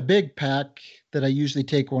my big pack that I usually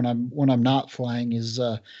take when I'm not flying is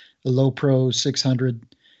a Low Pro 600.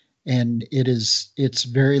 And it's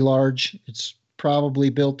very large. It's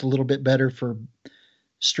probably built a little bit better for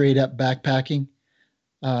straight up backpacking.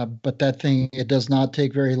 But that thing, it does not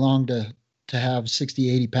take very long to have 60,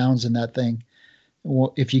 80 pounds in that thing.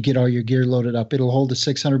 If you get all your gear loaded up, it'll hold a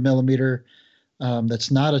 600 millimeter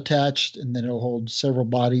that's not attached, and then it'll hold several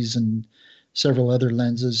bodies and several other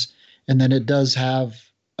lenses. And then it does have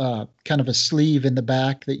kind of a sleeve in the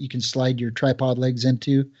back that you can slide your tripod legs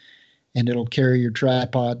into, and it'll carry your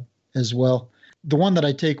tripod as well. The one that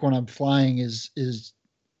I take when I'm flying is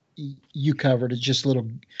you covered. It's just a little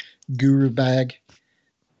guru bag,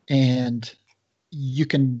 and you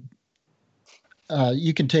can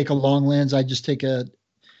take a long lens. I just take a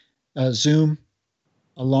zoom,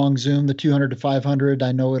 a long zoom, the 200 to 500.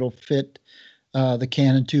 I know it'll fit the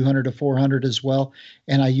Canon 200 to 400 as well.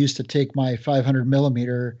 And I used to take my 500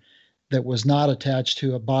 millimeter that was not attached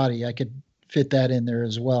to a body. I could fit that in there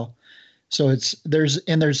as well. So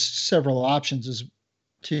there's several options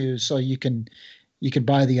too. So you can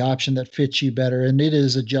buy the option that fits you better, and it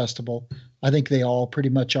is adjustable. I think they all pretty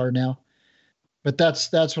much are now. But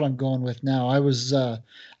that's what I'm going with now. I was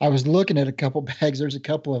looking at a couple bags. There's a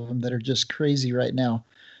couple of them that are just crazy right now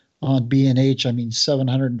on B&H. I mean,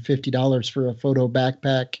 $750 for a photo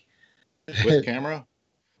backpack with camera.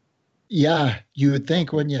 Yeah, you would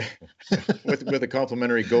think, wouldn't you? with a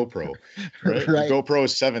complimentary GoPro, right? Right. GoPro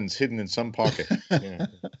 7's hidden in some pocket. Yeah.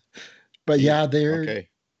 But yeah, the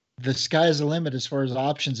sky's the limit as far as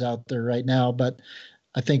options out there right now. But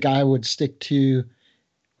I think I would stick to,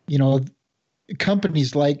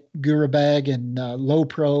 companies like GuruBag and Low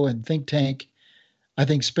Pro and Think Tank. I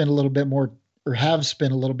think spend a little bit more, or have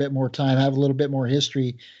spent a little bit more time, have a little bit more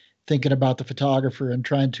history thinking about the photographer and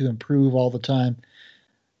trying to improve all the time.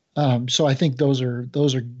 So I think those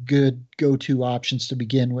are good go-to options to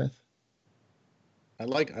begin with. I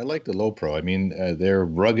like the Low Pro. I mean, they're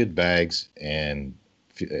rugged bags and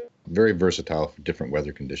very versatile for different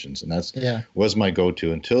weather conditions, and was my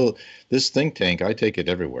go-to until this Think Tank. I take it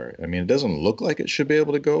everywhere. I mean, it doesn't look like it should be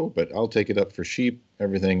able to go, but I'll take it up for sheep,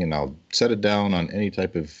 everything, and I'll set it down on any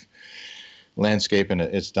type of landscape, and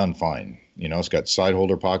it's done fine. It's got side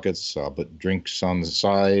holder pockets. I'll put drinks on the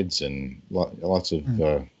sides and lots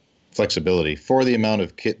of flexibility for the amount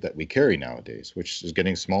of kit that we carry nowadays, which is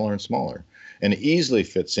getting smaller and smaller, and it easily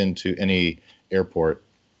fits into any airport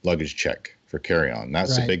luggage check for carry-on.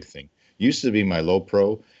 That's the big thing. Used to be my Low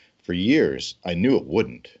Pro, for years, I knew it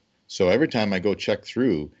wouldn't. So every time I go check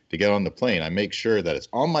through to get on the plane, I make sure that it's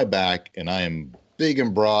on my back and I am big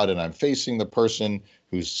and broad and I'm facing the person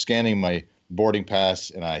who's scanning my boarding pass,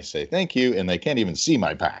 and I say thank you, and they can't even see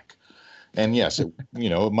my pack. And yes, it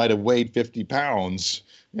might have weighed 50 pounds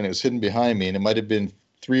and it was hidden behind me, and it might have been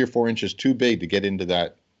 3 or 4 inches too big to get into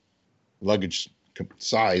that luggage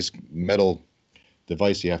size metal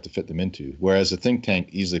device you have to fit them into, whereas the Think Tank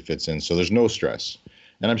easily fits in, so there's no stress.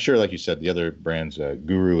 And I'm sure, like you said, the other brands,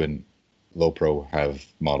 Guru and Lowepro, have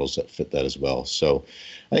models that fit that as well. So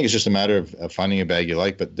I think it's just a matter of finding a bag you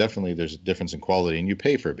like, but definitely there's a difference in quality, and you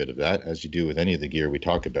pay for a bit of that, as you do with any of the gear we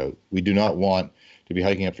talk about. We do not want to be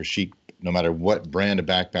hiking up for sheep, no matter what brand of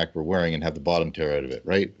backpack we're wearing, and have the bottom tear out of it,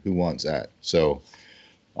 right? Who wants that? So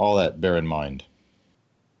all that bear in mind.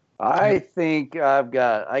 I think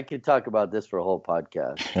I could talk about this for a whole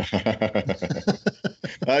podcast.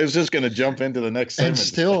 I was just going to jump into the next segment.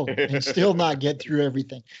 And still not get through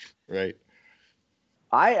everything. Right.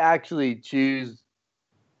 I actually choose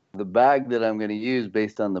the bag that I'm going to use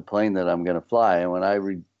based on the plane that I'm going to fly. And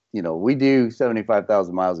when we do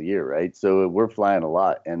 75,000 miles a year, right? So we're flying a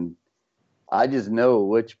lot, and I just know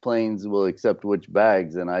which planes will accept which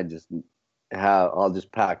bags, and I'll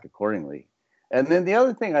just pack accordingly. And then the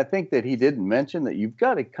other thing I think that he didn't mention that you've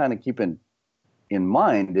got to kind of keep in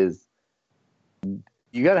mind is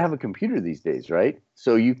you got to have a computer these days, right?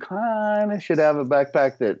 So you kind of should have a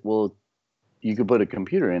backpack that you could put a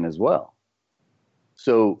computer in as well.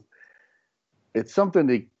 So it's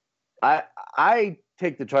something I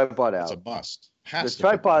take the tripod out. It's a must. The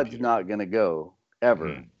tripod's not going to go ever.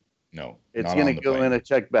 Mm-hmm. No, it's going to go in a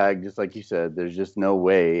check bag, just like you said. There's just no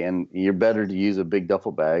way. And you're better to use a big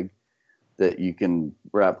duffel bag that you can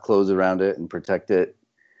wrap clothes around it and protect it.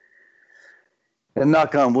 And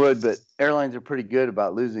knock on wood, but airlines are pretty good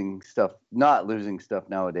about not losing stuff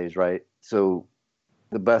nowadays, right? So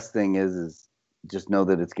the best thing is just know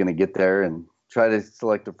that it's going to get there, and try to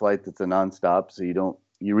select a flight that's a nonstop, so you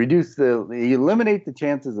eliminate the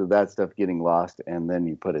chances of that stuff getting lost, and then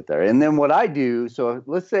you put it there. And then what I do, so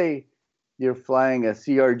let's say you're flying a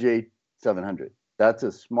CRJ 700. That's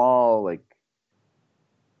a small,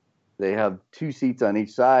 they have 2 seats on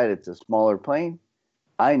each side. It's a smaller plane.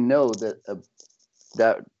 I know that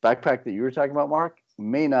that backpack that you were talking about, Mark,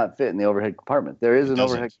 may not fit in the overhead compartment. There is an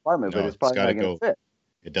overhead compartment, but it's probably not going to fit.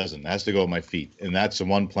 It doesn't. It has to go with my feet. And that's the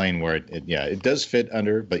one plane where it does fit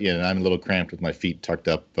under, but I'm a little cramped with my feet tucked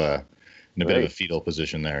up in a bit of a fetal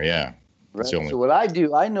position there. Yeah. Right. So what I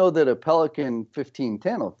do, I know that a Pelican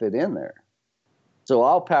 1510 will fit in there. So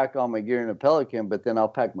I'll pack all my gear in a Pelican, but then I'll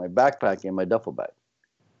pack my backpack in my duffel bag.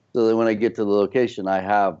 So that when I get to the location, I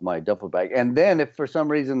have my duffel bag. And then if for some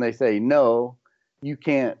reason they say, no, you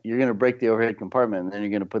can't, you're going to break the overhead compartment, and then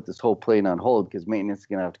you're going to put this whole plane on hold because maintenance is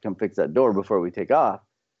going to have to come fix that door before we take off.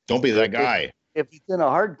 Don't be that guy. If it's in a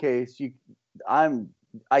hard case,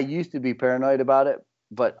 I used to be paranoid about it,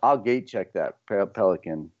 but I'll gate check that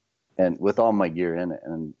Pelican and with all my gear in it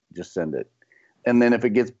and just send it. And then if it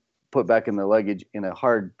gets put back in the luggage in a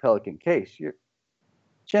hard Pelican case, your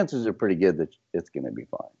chances are pretty good that it's going to be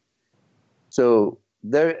fine. So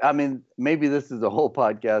maybe this is a whole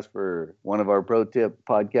podcast for one of our pro tip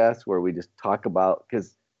podcasts where we just talk about,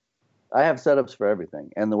 because I have setups for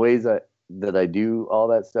everything, and the ways that I do all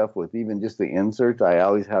that stuff with even just the inserts, I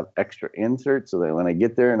always have extra inserts so that when I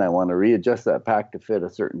get there and I want to readjust that pack to fit a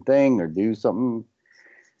certain thing or do something,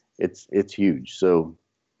 it's huge. So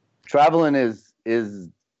traveling is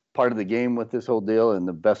part of the game with this whole deal, and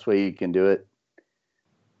the best way you can do it,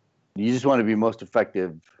 you just want to be most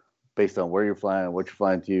effective based on where you're flying, what you're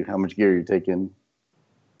flying to, how much gear you're taking,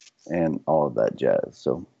 and all of that jazz.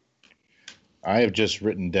 So I have just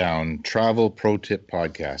written down Travel Pro Tip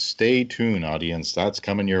Podcast. Stay tuned, audience. That's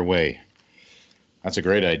coming your way. That's a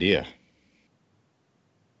great idea.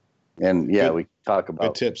 And we talk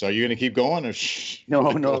about good tips. Are you going to keep going or? No,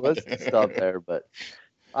 let's stop there. But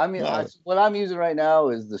what I'm using right now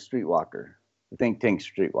is the Streetwalker, the Think Tank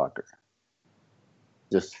Streetwalker.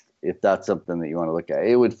 Just if that's something that you want to look at,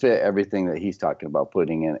 it would fit everything that he's talking about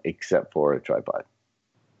putting in, except for a tripod.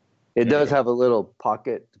 It does have a little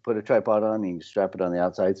pocket to put a tripod on, and you can strap it on the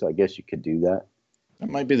outside, so I guess you could do that. That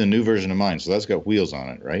might be the new version of mine, so that's got wheels on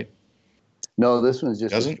it, right? No, this one's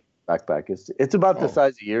just a backpack. It's about the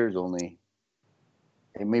size of yours only.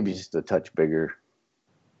 It may be just a touch bigger.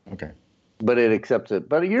 Okay. But it accepts it.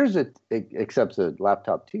 But yours, it accepts a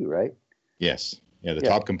laptop too, right? Yes. Yeah, the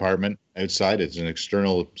top compartment outside is an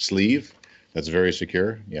external sleeve that's very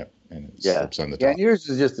secure. Yeah, and it slips on the top. Yeah, and yours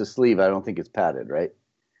is just a sleeve. I don't think it's padded, right?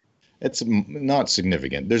 It's not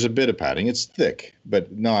significant. There's a bit of padding. It's thick,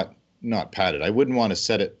 but not not padded. I wouldn't want to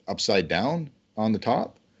set it upside down on the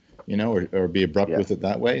top, or be abrupt with it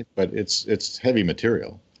that way. But it's heavy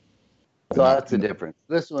material. So that's the difference.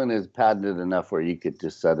 This one is padded enough where you could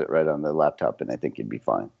just set it right on the laptop, and I think it'd be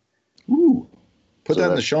fine. Ooh, put that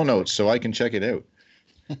in the show notes so I can check it out.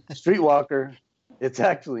 Streetwalker. It's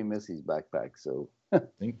actually Missy's backpack, so.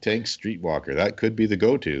 Think Tank Streetwalker. That could be the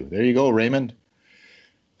go-to. There you go, Raymond.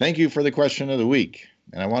 Thank you for the question of the week.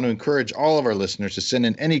 And I want to encourage all of our listeners to send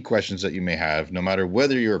in any questions that you may have, no matter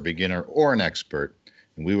whether you're a beginner or an expert.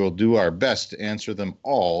 And we will do our best to answer them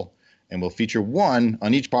all, and we'll feature one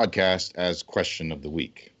on each podcast as question of the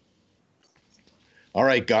week. All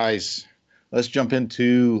right, guys, let's jump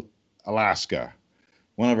into Alaska,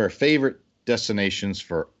 one of our favorite destinations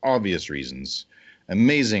for obvious reasons.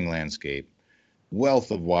 Amazing landscape,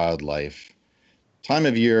 wealth of wildlife. Time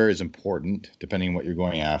of year is important, depending on what you're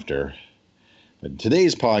going after. But in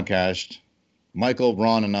today's podcast, Michael,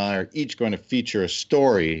 Ron, and I are each going to feature a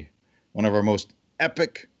story, one of our most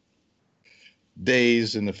epic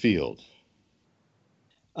days in the field.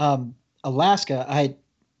 Alaska,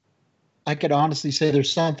 I could honestly say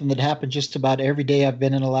there's something that happened just about every day I've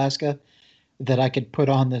been in Alaska that I could put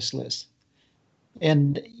on this list.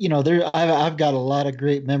 And I've got a lot of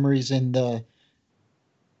great memories in the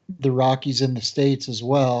Rockies in the States as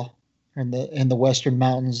well, and the Western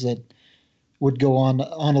Mountains that would go on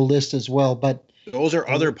a list as well. But those are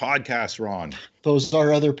other podcasts, Ron. Those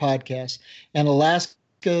are other podcasts. And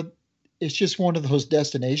Alaska, it's just one of those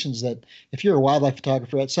destinations that if you're a wildlife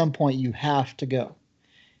photographer, at some point you have to go,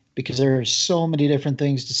 because there are so many different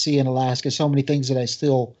things to see in Alaska, so many things that I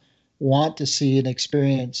still want to see and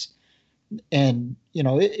experience. And,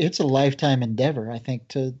 it's a lifetime endeavor, I think,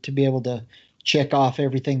 to be able to check off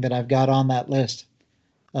everything that I've got on that list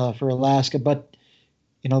for Alaska. But,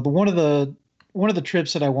 one of the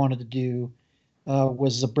trips that I wanted to do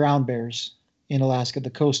was the brown bears in Alaska, the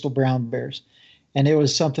coastal brown bears. And it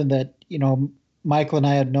was something that, Michael and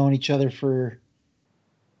I had known each other for,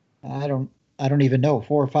 I don't even know,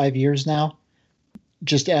 4 or 5 years now,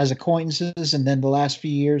 just as acquaintances. And then the last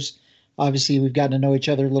few years, obviously, we've gotten to know each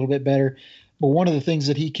other a little bit better. But one of the things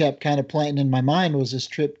that he kept kind of planting in my mind was this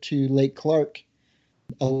trip to Lake Clark,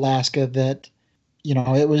 Alaska, that,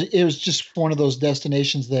 it was just one of those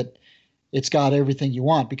destinations that it's got everything you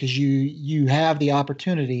want, because you have the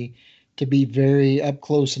opportunity to be very up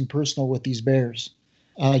close and personal with these bears.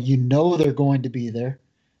 They're going to be there.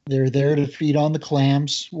 They're there to feed on the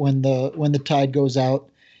clams when the tide goes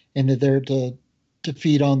out, and they're there to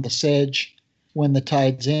feed on the sedge. When the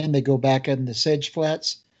tide's in, they go back in the sedge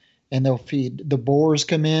flats, and they'll feed. The boars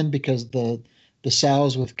come in because the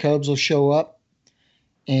sows with cubs will show up,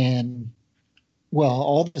 and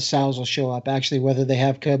all the sows will show up, actually, whether they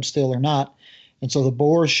have cubs still or not. And so the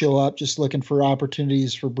boars show up just looking for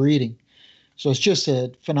opportunities for breeding. So it's just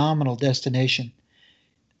a phenomenal destination.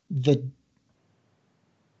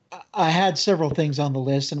 I had several things on the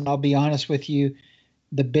list, and I'll be honest with you,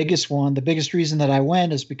 the biggest reason that I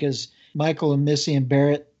went is because Michael and Missy and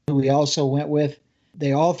Barrett, who we also went with,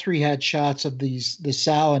 they all three had shots of the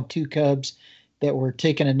sow and 2 cubs that were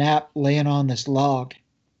taking a nap laying on this log.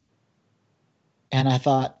 And I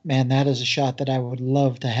thought, man, that is a shot that I would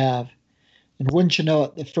love to have. And wouldn't you know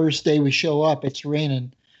it, the first day we show up, it's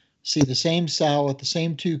raining. See the same sow with the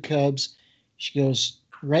same 2 cubs. She goes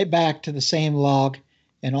right back to the same log,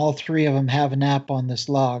 and all 3 of them have a nap on this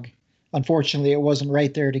log. Unfortunately, it wasn't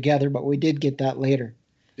right there together, but we did get that later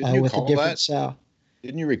with a different sow.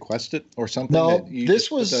 Didn't you request it or something? No,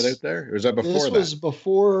 this was put that out there, or was that before that? This was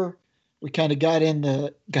before we kind of got in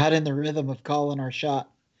the rhythm of calling our shot.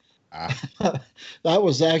 That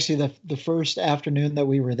was actually the first afternoon that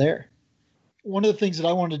we were there. One of the things that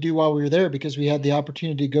I wanted to do while we were there, because we had the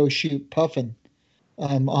opportunity to go shoot puffin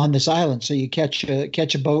on this island. So you catch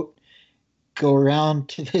a boat, go around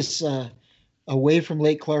to this away from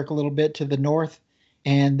Lake Clark a little bit to the north,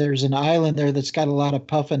 and there's an island there that's got a lot of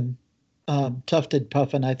puffin, tufted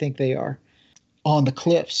puffin, I think they are, on the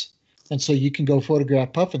cliffs. And so you can go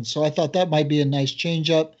photograph puffins. So I thought that might be a nice change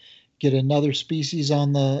up, get another species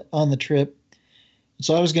on the trip.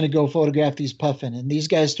 So I was going to go photograph these puffin, and these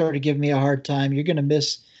guys started giving me a hard time. You're going to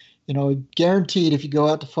miss, guaranteed if you go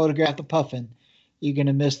out to photograph the puffin, you're going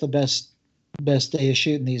to miss the best day of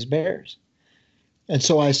shooting these bears. And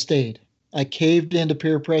so I stayed. I caved into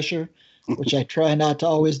peer pressure, which I try not to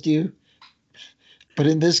always do. But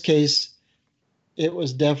in this case, it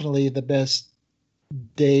was definitely the best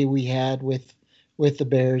day we had with the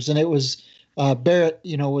bears. And it was Barrett,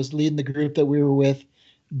 was leading the group that we were with.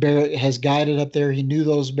 Barrett has guided up there. He knew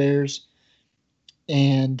those bears,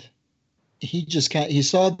 and he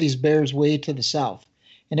saw these bears way to the south,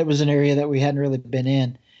 and it was an area that we hadn't really been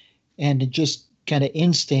in. And it just kind of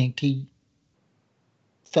instinct, he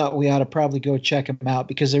thought we ought to probably go check them out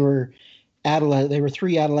because they were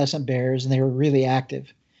 3 adolescent bears and they were really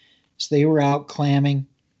active. So they were out clamming,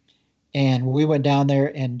 and we went down there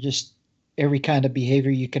and just every kind of behavior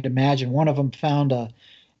you could imagine. One of them found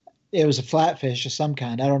it was a flatfish of some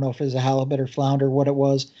kind. I don't know if it was a halibut or flounder, what it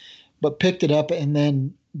was, but picked it up, and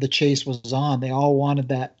then the chase was on. They all wanted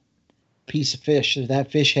that piece of fish, or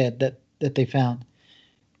that fish head that they found.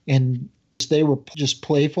 And they were just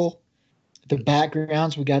playful. The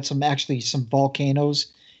backgrounds, we got some volcanoes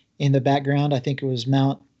in the background. I think it was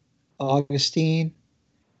Mount Augustine,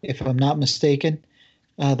 if I'm not mistaken,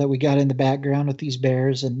 that we got in the background with these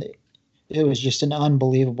bears. And it was just an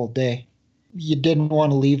unbelievable day. You didn't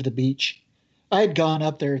want to leave the beach. I had gone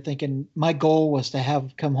up there thinking my goal was to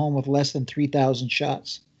come home with less than 3,000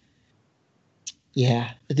 shots.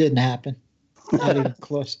 Yeah, it didn't happen. Not even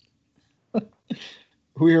close.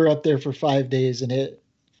 We were up there for 5 days, and it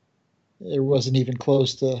wasn't even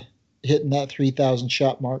close to hitting that 3,000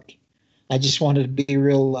 shot mark. I just wanted to be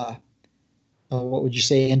real, what would you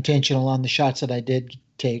say, intentional on the shots that I did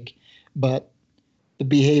take. But the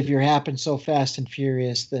behavior happened so fast and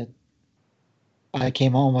furious that I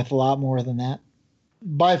came home with a lot more than that.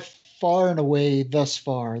 By far and away, thus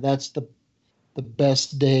far, that's the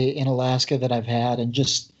best day in Alaska that I've had, and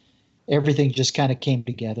just everything just kind of came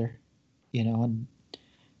together, and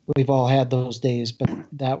we've all had those days, but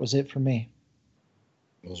that was it for me.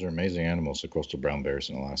 Those are amazing animals, the coastal brown bears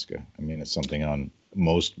in Alaska. I mean, it's something on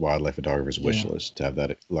most wildlife photographers' wish list to have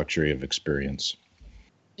that luxury of experience.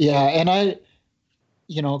 Yeah, and I,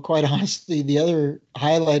 quite honestly, the other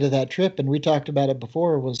highlight of that trip, and we talked about it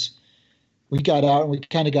before, was we got out and we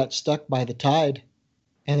kind of got stuck by the tide.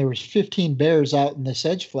 And there was 15 bears out in the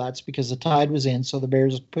sedge flats because the tide was in, so the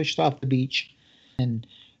bears pushed off the beach. And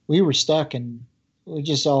we were stuck, and we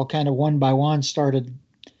just all kind of one by one started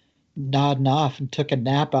nodding off and took a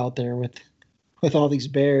nap out there with all these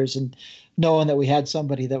bears, and knowing that we had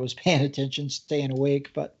somebody that was paying attention, staying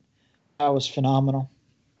awake. But that was phenomenal,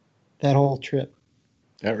 that whole trip.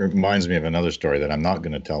 That reminds me of another story that I'm not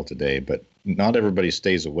going to tell today, but not everybody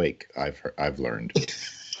stays awake. I've learned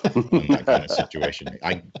in that kind of situation.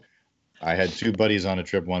 I had 2 buddies on a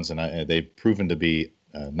trip once, and they've proven to be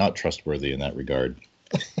not trustworthy in that regard.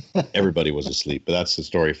 Everybody was asleep, but that's the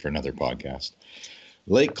story for another podcast.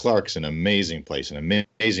 Lake Clark's an amazing place, an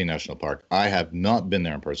amazing national park. I have not been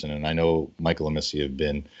there in person, and I know Michael and Missy have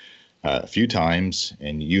been a few times,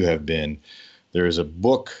 and you have been. There is a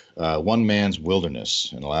book, One Man's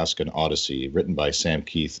Wilderness, an Alaskan Odyssey, written by Sam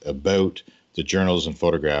Keith about the journals and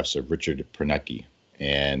photographs of Richard Pernecki.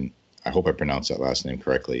 And I hope I pronounced that last name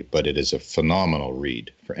correctly, but it is a phenomenal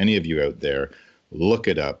read. For any of you out there, look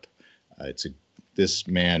it up. This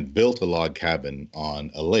man built a log cabin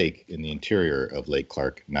on a lake in the interior of Lake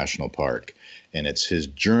Clark National Park. And it's his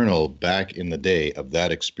journal back in the day of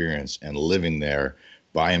that experience and living there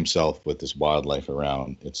by himself with this wildlife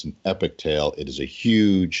around. It's an epic tale. It is a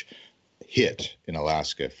huge hit in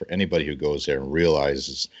Alaska for anybody who goes there and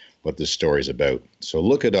realizes what this story is about. So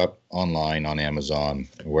look it up online on Amazon,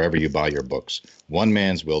 wherever you buy your books. One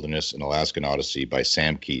Man's Wilderness, an Alaskan Odyssey by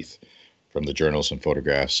Sam Keith, from the journals and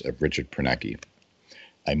photographs of Richard Pernecki.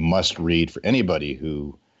 A must read for anybody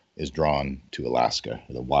who is drawn to Alaska,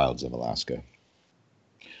 or the wilds of Alaska.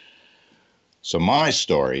 So my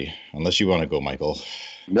story, unless you want to go, Michael.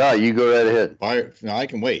 No, you go right ahead. No, I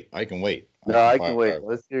can wait. I can wait.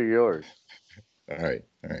 Let's hear yours. All right.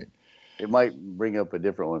 It might bring up a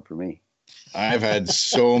different one for me. I've had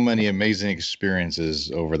so many amazing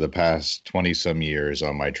experiences over the past 20 some years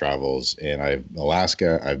on my travels, and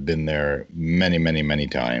Alaska, I've been there many, many, many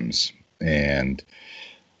times. And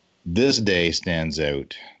this day stands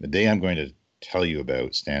out. The day I'm going to tell you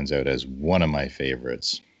about stands out as one of my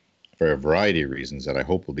favorites, for a variety of reasons that I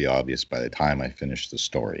hope will be obvious by the time I finish the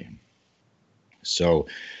story. So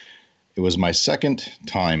it was my second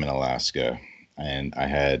time in Alaska, and I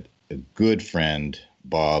had a good friend,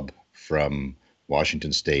 Bob, from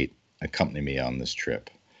Washington State, accompany me on this trip.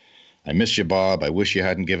 I miss you, Bob. I wish you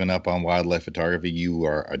hadn't given up on wildlife photography. You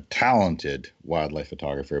are a talented wildlife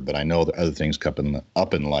photographer, but I know that other things come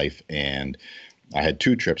up in life, and I had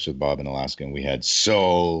 2 trips with Bob in Alaska, and we had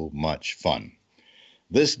so much fun.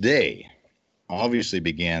 This day obviously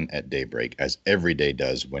began at daybreak, as every day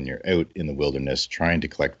does when you're out in the wilderness trying to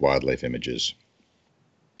collect wildlife images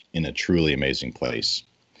in a truly amazing place.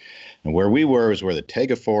 And where we were is where the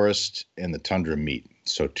taiga forest and the tundra meet.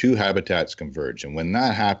 So 2 habitats converge. And when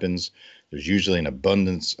that happens, there's usually an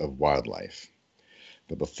abundance of wildlife.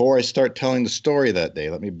 But before I start telling the story that day,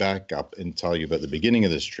 let me back up and tell you about the beginning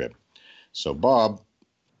of this trip. So Bob,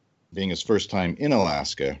 being his first time in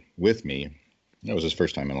Alaska with me, that was his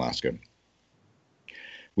first time in Alaska.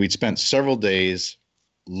 We'd spent several days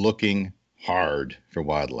looking hard for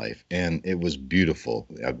wildlife, and it was beautiful.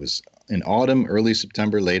 It was in autumn, early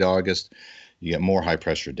September, late August. You get more high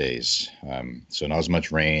pressure days. So not as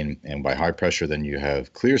much rain, and by high pressure, then you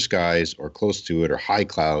have clear skies or close to it or high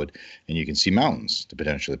cloud, and you can see mountains to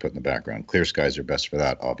potentially put in the background. Clear skies are best for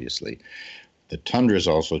that, obviously. The tundra is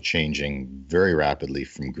also changing very rapidly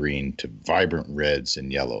from green to vibrant reds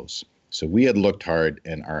and yellows. So we had looked hard,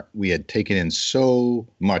 and we had taken in so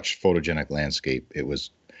much photogenic landscape. It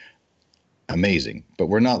was amazing, but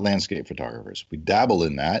we're not landscape photographers. We dabble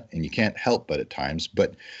in that, and you can't help but at times.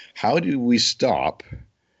 But how do we stop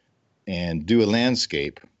and do a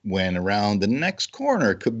landscape when around the next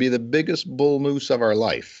corner could be the biggest bull moose of our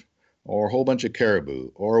life, or a whole bunch of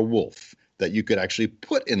caribou, or a wolf that you could actually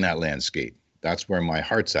put in that landscape? That's where my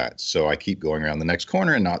heart's at. So I keep going around the next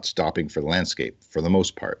corner and not stopping for the landscape for the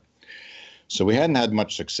most part. So we hadn't had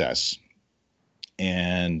much success.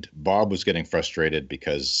 And Bob was getting frustrated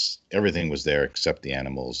because everything was there except the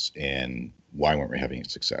animals, and why weren't we having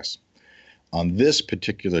success? On this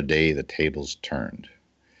particular day, the tables turned.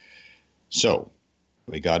 So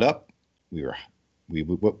we got up.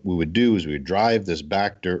 What we would do is we would drive this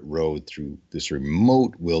back dirt road through this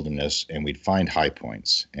remote wilderness, and we'd find high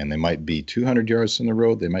points. And they might be 200 yards from the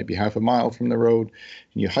road. They might be half a mile from the road.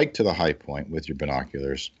 And you hike to the high point with your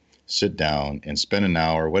binoculars, sit down and spend an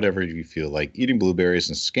hour, whatever you feel like, eating blueberries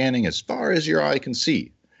and scanning as far as your eye can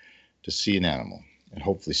see to see an animal and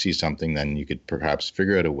hopefully see something. Then you could perhaps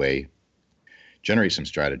figure out a way, generate some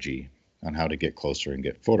strategy on how to get closer and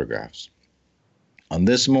get photographs. On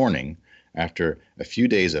this morning, after a few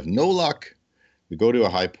days of no luck, we go to a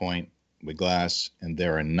high point, we glass, and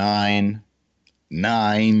there are nine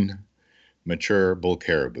mature bull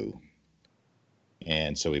caribou.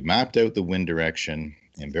 And so we mapped out the wind direction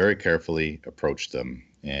and very carefully approached them.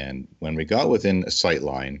 And when we got within a sight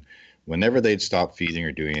line, whenever they'd stop feeding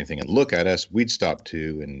or doing anything and look at us, we'd stop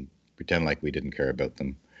too and pretend like we didn't care about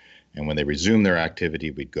them. And when they resumed their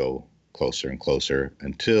activity, we'd go closer and closer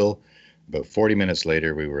until about 40 minutes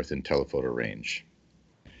later, we were within telephoto range.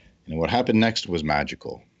 And what happened next was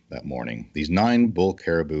magical that morning. These 9 bull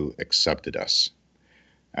caribou accepted us.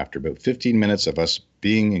 After about 15 minutes of us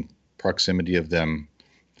being in proximity of them,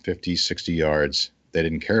 50, 60 yards, they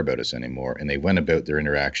didn't care about us anymore, and they went about their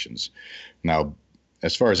interactions. Now,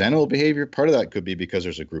 as far as animal behavior, part of that could be because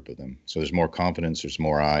there's a group of them. So there's more confidence, there's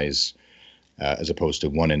more eyes, as opposed to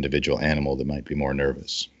one individual animal that might be more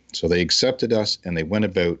nervous. So they accepted us, and they went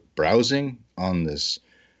about browsing on this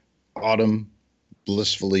autumn,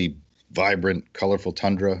 blissfully vibrant, colorful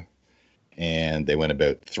tundra. And they went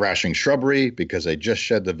about thrashing shrubbery because they just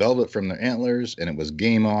shed the velvet from their antlers, and it was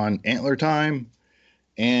game on antler time.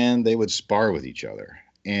 And they would spar with each other.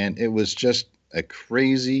 And it was just a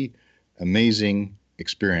crazy, amazing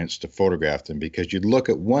experience to photograph them, because you'd look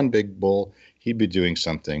at one big bull, he'd be doing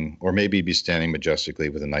something, or maybe he'd be standing majestically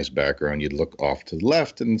with a nice background. You'd look off to the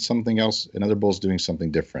left and something else, another bull's doing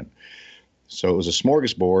something different. So it was a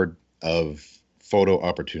smorgasbord of photo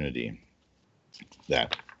opportunity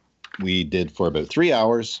that we did for about 3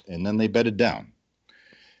 hours, and then they bedded down.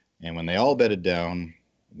 And when they all bedded down,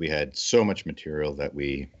 we had so much material that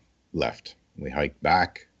we left. We hiked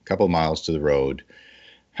back a couple miles to the road,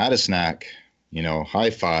 had a snack,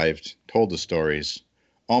 high-fived, told the stories,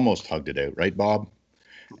 almost hugged it out, right, Bob?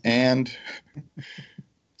 And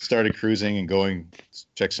started cruising and going to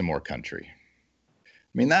check some more country.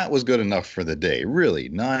 I mean, that was good enough for the day, really.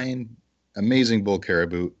 9 amazing bull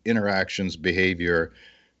caribou, interactions, behavior,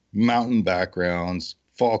 mountain backgrounds,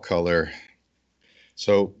 fall color.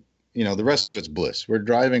 So, the rest of it's bliss. We're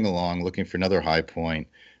driving along looking for another high point.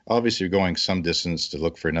 Obviously, we're going some distance to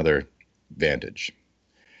look for another vantage.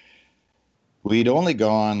 We'd only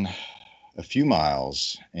gone a few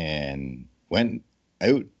miles and went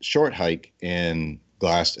out short hike and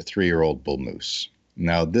glassed a 3-year-old bull moose.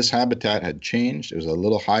 Now, this habitat had changed. It was a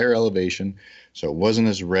little higher elevation, so it wasn't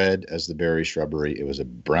as red as the berry shrubbery. It was a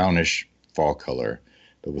brownish fall color,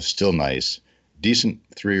 but was still nice. Decent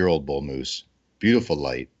 3-year-old bull moose, beautiful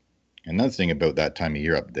light. Another thing about that time of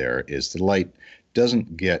year up there is the light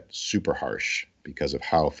doesn't get super harsh because of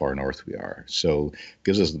how far north we are. So it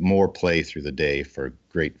gives us more play through the day for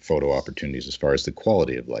great photo opportunities as far as the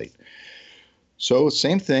quality of light. So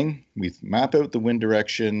same thing, we map out the wind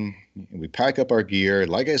direction, we pack up our gear.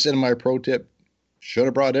 Like I said in my pro tip, should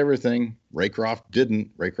have brought everything. Raycroft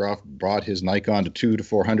didn't. Raycroft brought his Nikon to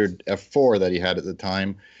 2-400 f4 that he had at the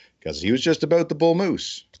time because he was just about the bull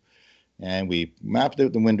moose. And we mapped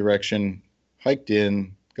out the wind direction, hiked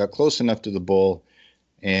in, got close enough to the bull,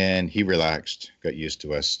 and he relaxed, got used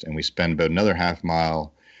to us. And we spent about another half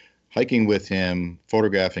mile hiking with him,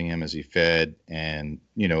 photographing him as he fed. And,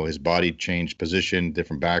 his body changed position,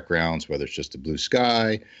 different backgrounds, whether it's just the blue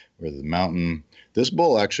sky or the mountain. This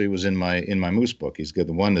bull actually was in my moose book. He's got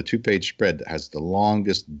the 2-page spread that has the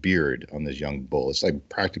longest beard on this young bull. It's like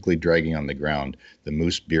practically dragging on the ground the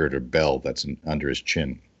moose beard or bell that's under his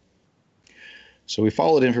chin. So we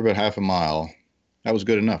followed him for about half a mile. That was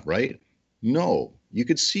good enough, right? No. You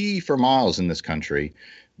could see for miles in this country,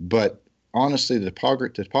 but honestly, the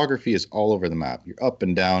topography is all over the map. You're up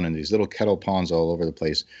and down in these little kettle ponds all over the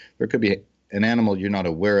place. There could be an animal you're not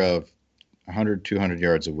aware of 100, 200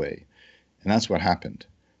 yards away. And that's what happened.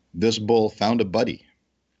 This bull found a buddy.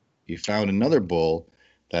 He found another bull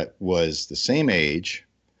that was the same age.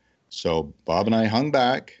 So Bob and I hung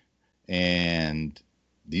back, and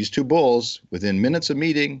these two bulls, within minutes of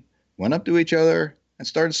meeting, went up to each other and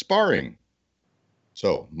started sparring.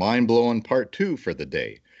 So, mind-blowing part 2 for the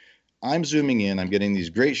day. I'm zooming in. I'm getting these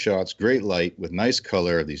great shots, great light with nice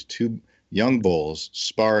color of these two young bulls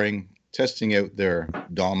sparring, testing out their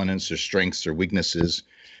dominance, their strengths, their weaknesses.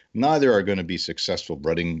 Neither are going to be successful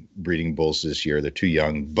breeding bulls this year. They're too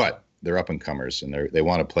young, but they're up-and-comers, and they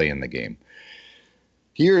want to play in the game.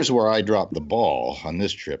 Here's where I dropped the ball on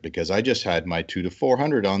this trip, because I just had my 2 to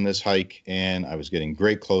 400 on this hike, and I was getting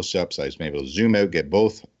great close-ups. I was able to zoom out, get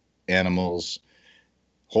both animals,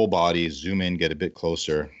 whole bodies, zoom in, get a bit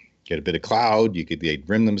closer, get a bit of cloud. They'd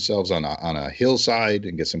rim themselves on a hillside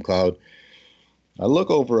and get some cloud. I look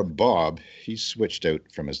over at Bob. He's switched out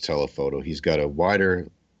from his telephoto. He's got a wider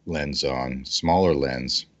lens on, smaller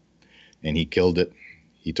lens, and he killed it.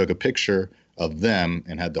 He took a picture of them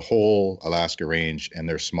and had the whole Alaska range, and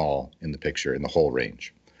they're small in the picture, in the whole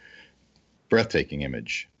range. Breathtaking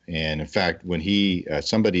image. And in fact, when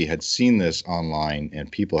somebody had seen this online, and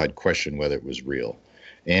people had questioned whether it was real,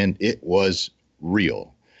 and it was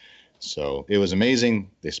real. So it was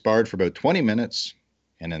amazing. They sparred for about 20 minutes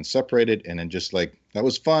and then separated, and then just like, that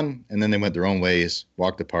was fun. And then they went their own ways,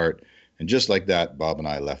 walked apart. And just like that, Bob and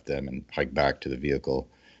I left them and hiked back to the vehicle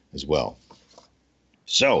as well.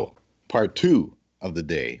 So part 2 of the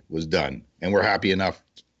day was done, and we're happy enough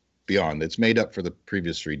beyond. It's made up for the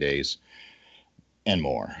previous 3 days and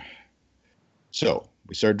more. So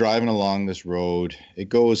we start driving along this road. It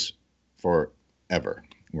goes forever.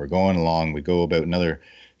 We're going along. We go about another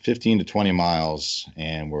 15 to 20 miles,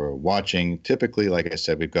 and we're watching. Typically, like I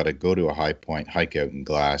said, we've got to go to a high point, hike out in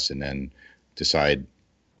Glass, and then decide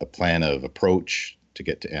a plan of approach to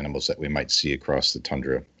get to animals that we might see across the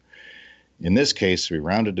tundra. In this case, we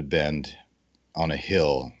rounded a bend on a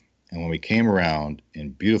hill, and when we came around, in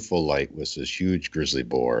beautiful light was this huge grizzly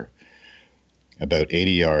boar about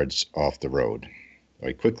 80 yards off the road.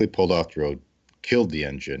 I quickly pulled off the road, killed the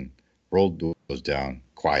engine, rolled the windows down,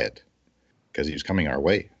 quiet, because he was coming our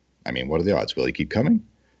way. I mean, what are the odds? Will he keep coming?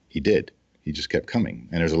 He did. He just kept coming.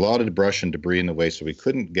 And there's a lot of brush and debris in the way, so we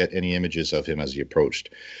couldn't get any images of him as he approached,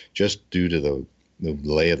 just due to the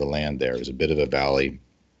lay of the land there. It was a bit of a valley,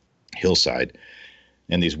 hillside,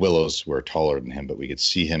 and these willows were taller than him, but we could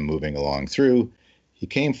see him moving along through. He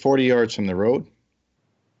came 40 yards from the road,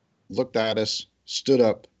 looked at us, stood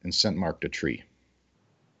up, and scent marked a tree.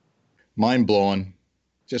 Mind blowing.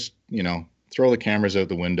 Just, throw the cameras out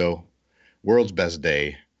the window. World's best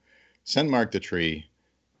day. Scent marked the tree,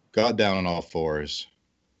 got down on all fours,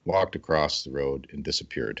 walked across the road, and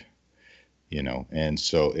disappeared. And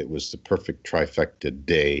so it was the perfect trifecta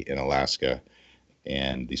day in Alaska.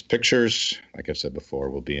 And these pictures, like I've said before,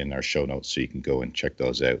 will be in our show notes, so you can go and check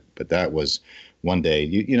those out. But that was one day.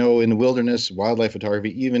 In the wilderness, wildlife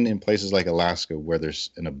photography, even in places like Alaska, where there's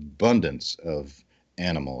an abundance of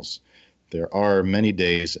animals, there are many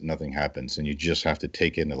days that nothing happens, and you just have to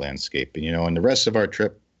take in the landscape. And, and the rest of our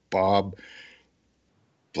trip, Bob,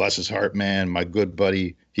 bless his heart, man, my good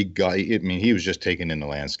buddy, he was just taking in the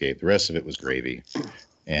landscape. The rest of it was gravy.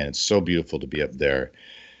 And it's so beautiful to be up there.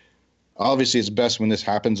 Obviously, it's best when this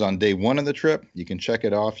happens on day 1 of the trip. You can check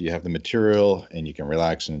it off. You have the material, and you can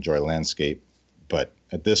relax and enjoy landscape. But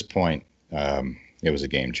at this point, it was a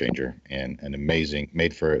game changer and an amazing,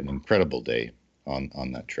 made for an incredible day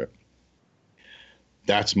on that trip.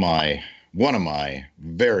 That's one of my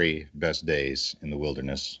very best days in the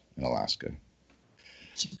wilderness in Alaska.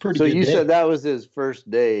 It's a pretty So good you day. said that was his first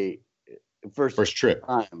trip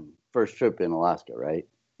in Alaska, right?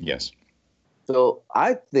 Yes. So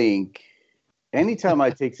I think anytime I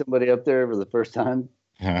take somebody up there for the first time,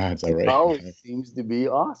 That's all it right. always seems to be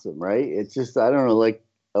awesome, right? It's just, I don't know, like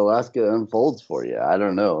Alaska unfolds for you. I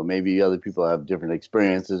don't know. Maybe other people have different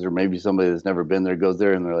experiences, or maybe somebody that's never been there goes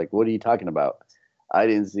there and they're like, "What are you talking about? I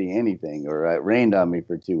didn't see anything," or "It rained on me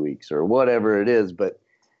for 2 weeks," or whatever it is. But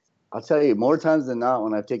I'll tell you, more times than not,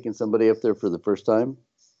 when I've taken somebody up there for the first time,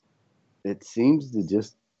 it seems to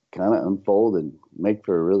just kind of unfold and make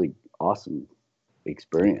for a really awesome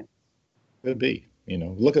experience. Could be.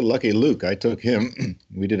 Look at Lucky Luke. I took him.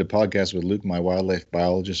 We did a podcast with Luke, my wildlife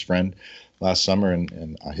biologist friend, last summer,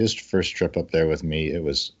 and his first trip up there with me, it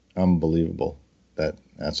was unbelievable.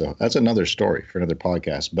 That's another story for another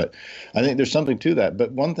podcast. But I think there's something to that.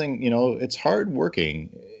 But one thing, it's hard working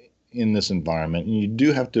in this environment, and you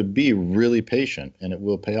do have to be really patient, and it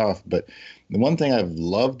will pay off. But the one thing I've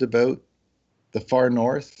loved about the far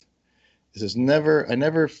north is I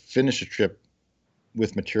never finish a trip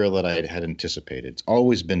with material that I had anticipated. It's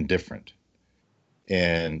always been different.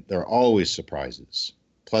 And there are always surprises.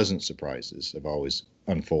 Pleasant surprises have always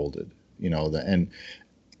unfolded, and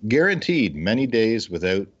guaranteed many days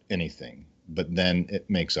without anything, but then it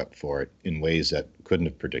makes up for it in ways that couldn't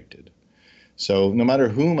have predicted. So no matter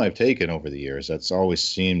whom I've taken over the years, that's always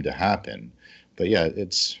seemed to happen. But yeah,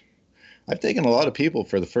 I've taken a lot of people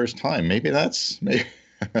for the first time. Maybe maybe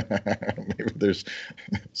there's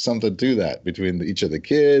something to that between each of the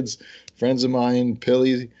kids, friends of mine,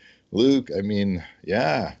 Pilly, Luke. I mean,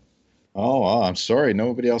 yeah. Oh, I'm sorry.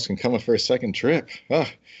 Nobody else can come for a second trip. Oh.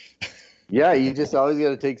 Yeah, you just always got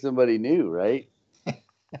to take somebody new, right?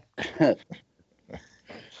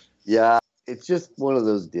 Yeah, it's just one of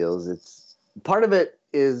those deals. It's part of it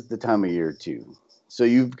is the time of year too. So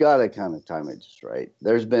you've got to kind of time it just right.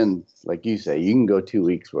 There's been, like you say, you can go 2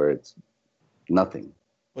 weeks where it's nothing.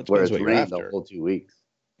 Where it's rained the whole 2 weeks.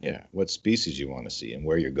 Yeah, what species you want to see and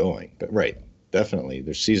where you're going. But right, definitely,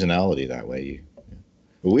 there's seasonality that way.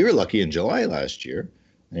 We were lucky in July last year.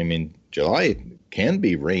 I mean, July can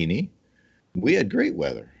be rainy. We had great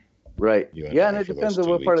weather. Right. Yeah, and it depends on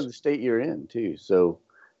what part of the state you're in, too. So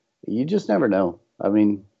you just never know. I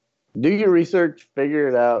mean, do your research, figure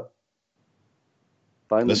it out.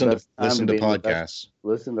 Listen to podcasts.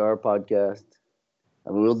 Listen to our podcast.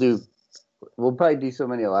 I mean, we'll probably do so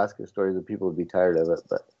many Alaska stories that people would be tired of it.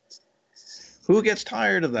 But who gets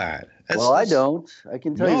tired of that? I don't. I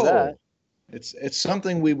can tell you that. It's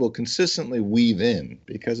something we will consistently weave in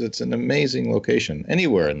because it's an amazing location.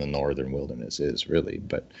 Anywhere in the northern wilderness is really.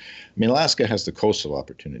 But I mean, Alaska has the coastal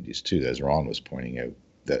opportunities too, as Ron was pointing out,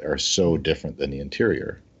 that are so different than the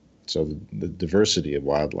interior. So the diversity of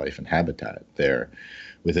wildlife and habitat there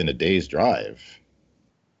within a day's drive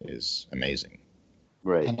is amazing.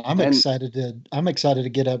 Right. And I'm excited to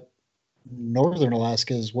get up northern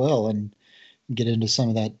Alaska as well and get into some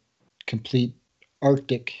of that complete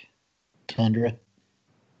Arctic tundra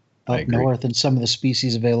up north and some of the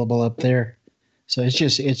species available up there. So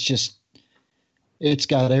it's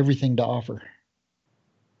got everything to offer.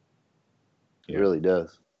 It really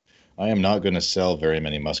does. I am not going to sell very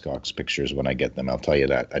many muskox pictures when I get them. I'll tell you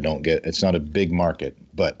that. It's not a big market,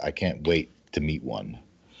 but I can't wait to meet one.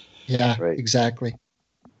 Yeah, right. Exactly.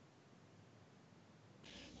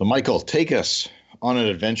 So Michael, take us on an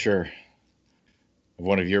adventure of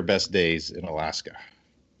one of your best days in Alaska.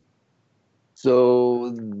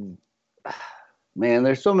 So, man,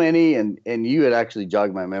 there's so many, and you had actually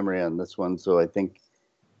jogged my memory on this one. So I think,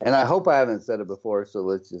 and I hope I haven't said it before. So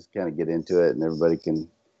let's just kind of get into it, and everybody can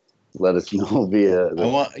let us know via the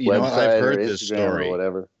website I've heard or this Instagram story. Or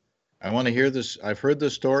whatever. I want to hear this. I've heard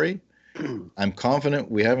this story. I'm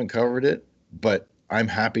confident we haven't covered it, but I'm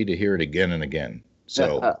happy to hear it again and again.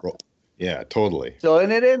 So, yeah, totally. So,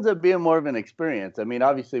 and it ends up being more of an experience. I mean,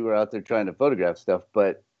 obviously we're out there trying to photograph stuff,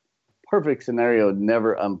 but perfect scenario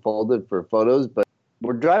never unfolded for photos. But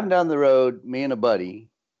we're driving down the road, me and a buddy,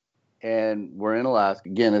 and we're in Alaska.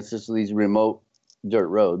 Again, it's just these remote dirt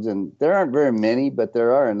roads, and there aren't very many, but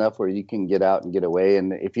there are enough where you can get out and get away.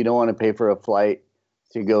 And if you don't want to pay for a flight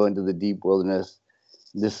to go into the deep wilderness,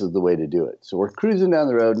 this is the way to do it. So we're cruising down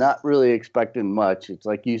the road, not really expecting much. It's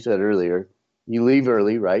like you said earlier, you leave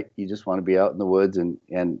early, right? You just want to be out in the woods, and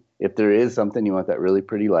if there is something, you want that really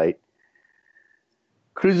pretty light.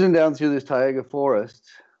 Cruising down through this taiga forest,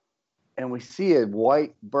 and we see a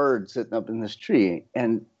white bird sitting up in this tree,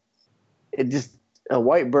 and a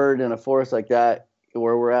white bird in a forest like that,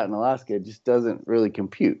 where we're at in Alaska, it just doesn't really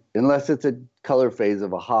compute unless it's a color phase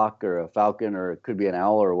of a hawk or a falcon, or it could be an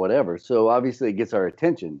owl or whatever. So obviously it gets our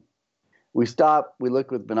attention. We stop, we look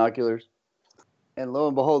with binoculars, and lo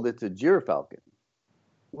and behold, it's a gyrfalcon,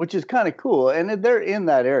 which is kind of cool. And they're in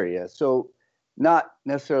that area. So not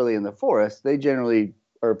necessarily in the forest. They generally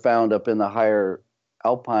are found up in the higher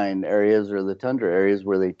alpine areas or the tundra areas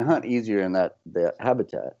where they hunt easier in that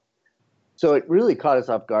habitat. So it really caught us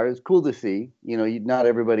off guard. It was cool to see. Not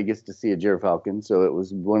everybody gets to see a gyrfalcon, so it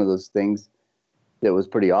was one of those things that was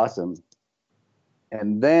pretty awesome.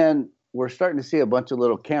 And then we're starting to see a bunch of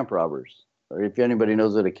little camp robbers. Or if anybody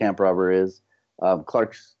knows what a camp robber is,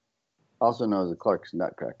 Clark's also known as a Clark's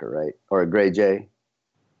nutcracker, right? Or a gray jay.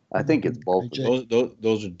 I think it's both.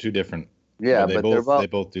 Those are two different. Yeah, but they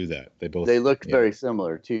both do that. They look very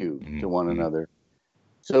similar too to one another.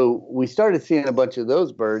 So we started seeing a bunch of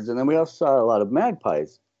those birds, and then we also saw a lot of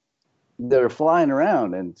magpies that are flying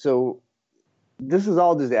around. And so this is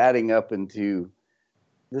all just adding up into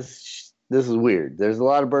this. This is weird. There's a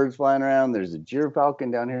lot of birds flying around. There's a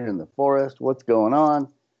gyrfalcon down here in the forest. What's going on?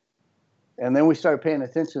 And then we started paying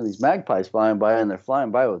attention to these magpies flying by, and they're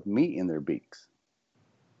flying by with meat in their beaks.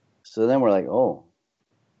 So then we're like, oh,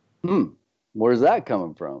 where's that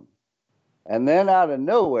coming from? And then out of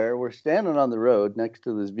nowhere, we're standing on the road next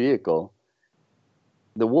to this vehicle.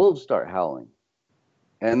 The wolves start howling.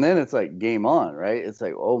 And then it's like game on, right? It's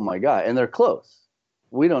like, oh my God. And they're close.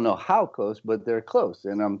 We don't know how close, but they're close.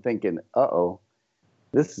 And I'm thinking, uh-oh,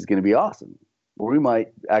 this is going to be awesome. We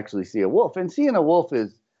might actually see a wolf. And seeing a wolf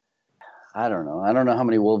is, I don't know. I don't know how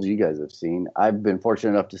many wolves you guys have seen. I've been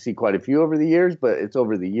fortunate enough to see quite a few over the years, but it's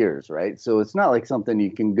over the years, right? So it's not like something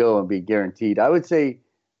you can go and be guaranteed. I would say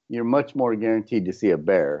you're much more guaranteed to see a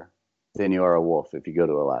bear than you are a wolf if you go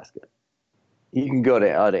to Alaska. You can go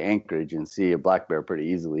out of Anchorage and see a black bear pretty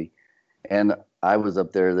easily. And I was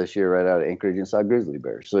up there this year right out of Anchorage and saw a grizzly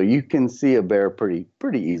bear. So you can see a bear pretty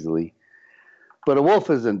easily. But a wolf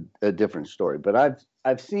is a different story. But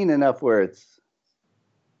I've seen enough where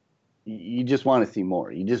you just want to see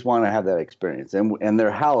more. You just want to have that experience. And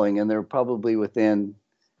they're howling, and they're probably within,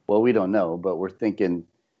 well, we don't know, but we're thinking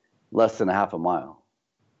less than a half a mile.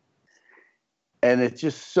 And it's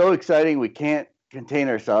just so exciting. We can't contain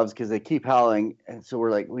ourselves because they keep howling. And so we're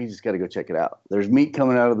like, we just got to go check it out. There's meat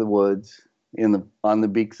coming out of the woods on the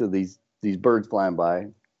beaks of these birds flying by.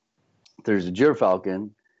 There's a gyrfalcon.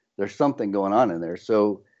 There's something going on in there.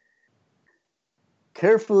 So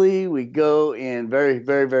carefully, we go in very,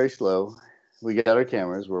 very, very slow. We got our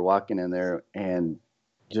cameras. We're walking in there and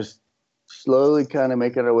just slowly kind of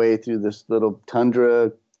making our way through this little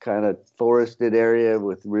tundra kind of forested area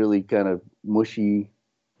with really kind of mushy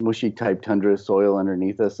type tundra soil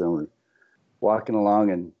underneath us. And we're walking along,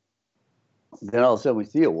 and then all of a sudden we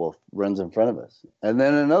see a wolf runs in front of us. And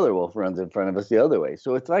then another wolf runs in front of us the other way.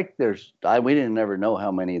 So it's like we didn't ever know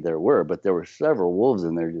how many there were, but there were several wolves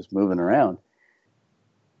in there just moving around.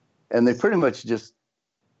 And they pretty much just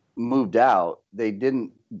moved out. They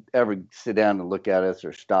didn't ever sit down and look at us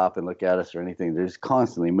or stop and look at us or anything. They're just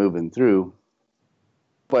constantly moving through,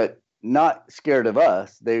 but not scared of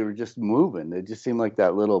us. They were just moving. It just seemed like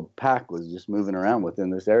that little pack was just moving around within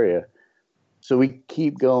this area. So we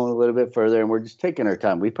keep going a little bit further, and we're just taking our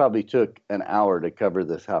time. We probably took an hour to cover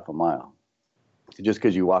this half a mile. Just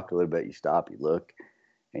because you walk a little bit, you stop, you look,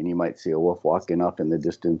 and you might see a wolf walking off in the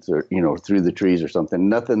distance, or through the trees or something.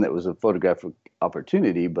 Nothing that was a photographic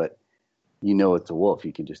opportunity, but it's a wolf.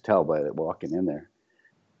 You can just tell by it walking in there.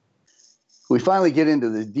 We finally get into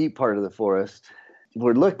the deep part of the forest.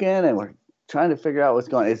 We're looking and we're trying to figure out what's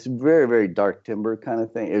going on. It's very, very dark timber kind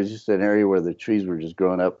of thing. It was just an area where the trees were just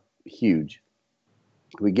growing up huge.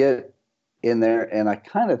 We get in there, and I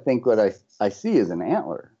kind of think what I see is an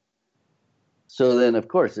antler. So then, of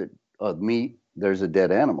course, meat. There's a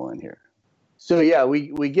dead animal in here. So yeah,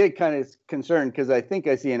 we get kind of concerned because I think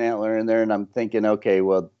I see an antler in there, and I'm thinking, okay,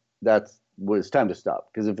 well, it's time to stop.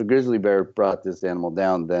 Because if a grizzly bear brought this animal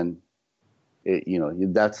down, then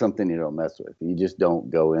that's something you don't mess with. You just don't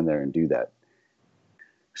go in there and do that.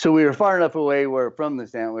 So we were far enough away from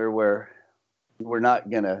this antler where we're not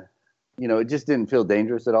gonna, it just didn't feel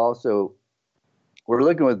dangerous at all. So we're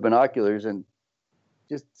looking with binoculars and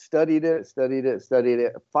just studied it.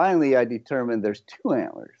 Finally, I determined there's two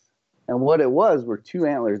antlers. And what it were two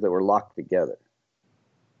antlers that were locked together.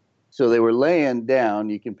 So they were laying down.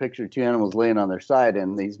 You can picture two animals laying on their side,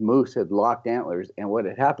 and these moose had locked antlers. And what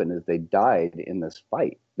had happened is they died in this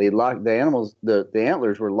fight. They locked the animals, the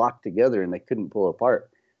antlers were locked together, and they couldn't pull apart.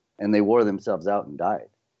 And they wore themselves out and died.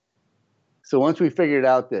 So once we figured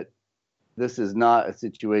out that this is not a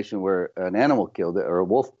situation where an animal killed it, or a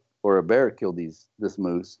wolf or a bear killed this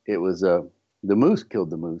moose, it was the moose killed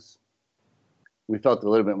the moose. We felt a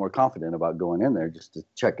little bit more confident about going in there just to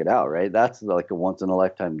check it out, right? That's like a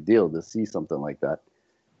once-in-a-lifetime deal to see something like that.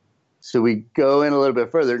 So we go in a little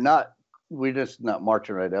bit further. We're just not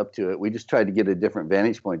marching right up to it. We just tried to get a different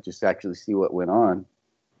vantage point just to actually see what went on.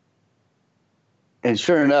 And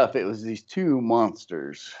sure enough, it was these two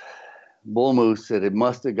monsters, bull moose, that had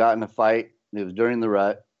must have gotten a fight. It was during the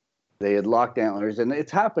rut. They had locked antlers, and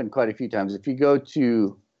it's happened quite a few times. If you go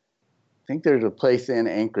to, I think there's a place in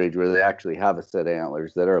Anchorage where they actually have a set of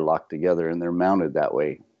antlers that are locked together, and they're mounted that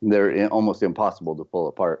way. They're almost impossible to pull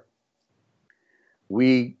apart.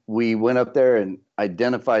 We went up there and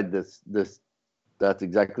identified this. That's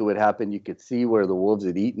exactly what happened. You could see where the wolves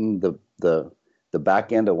had eaten the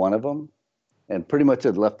back end of one of them, and pretty much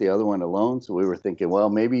had left the other one alone. So we were thinking, well,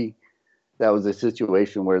 maybe that was a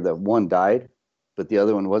situation where the one died, but the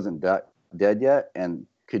other one wasn't dead yet and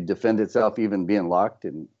could defend itself even being locked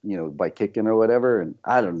and, by kicking or whatever. And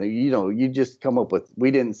I don't know, you just come up with, we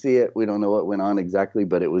didn't see it. We don't know what went on exactly,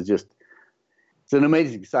 but it was just, it's an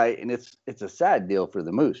amazing sight. And it's a sad deal for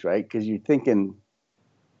the moose, right? Because you're thinking,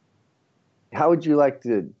 how would you like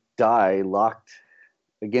to die locked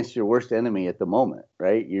against your worst enemy at the moment,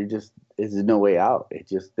 right? There's no way out. It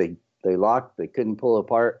just, they locked, they couldn't pull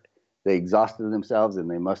apart, they exhausted themselves, and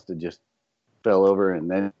they must have just fell over, and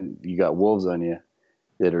then you got wolves on you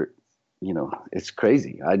that are, it's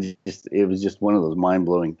crazy. It was just one of those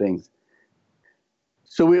mind-blowing things.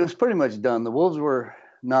 So it was pretty much done. The wolves were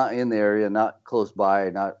not in the area, not close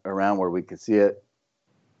by, not around where we could see it.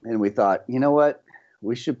 And we thought, you know what?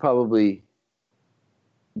 We should probably,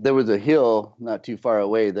 there was a hill not too far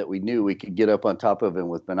away that we knew we could get up on top of, and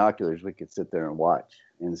with binoculars, we could sit there and watch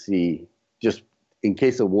and see, just in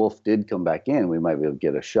case a wolf did come back in, we might be able to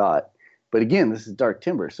get a shot. But again, this is dark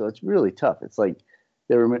timber, so it's really tough. It's like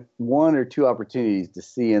there were one or two opportunities to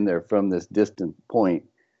see in there from this distant point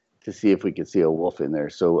to see if we could see a wolf in there.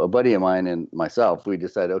 So a buddy of mine and myself, we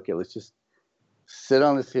decided, okay, let's just sit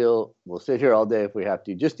on this hill. We'll sit here all day if we have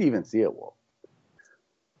to, just to even see a wolf.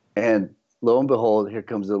 And lo and behold, here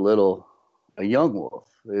comes a young wolf.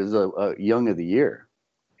 It was a young of the year.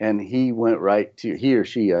 And he or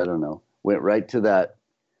she, I don't know, went right to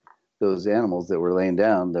those animals that were laying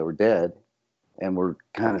down that were dead, and we're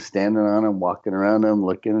kind of standing on them, walking around them,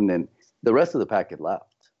 looking, and then the rest of the pack had left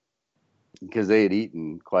because they had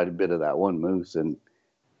eaten quite a bit of that one moose, and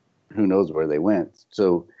who knows where they went.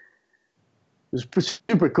 So it was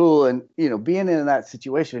super cool. And, being in that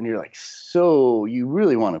situation, you're like, so you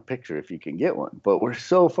really want a picture if you can get one, but we're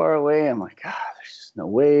so far away. I'm like, there's just no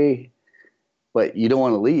way. But you don't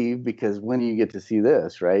want to leave, because when do you get to see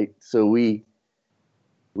this, right? So we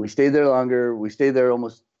stayed there longer. We stayed there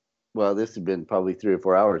almost, well, this had been probably 3 or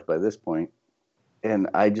 4 hours by this point. And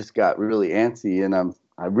I just got really antsy, and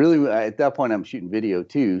at that point I'm shooting video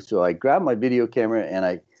too. So I grabbed my video camera and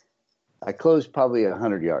I closed probably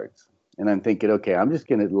 100 yards. And I'm thinking, okay, I'm just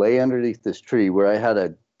going to lay underneath this tree where I had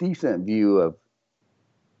a decent view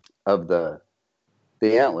of the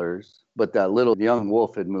antlers, but that little young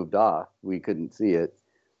wolf had moved off. We couldn't see it.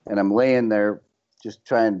 And I'm laying there just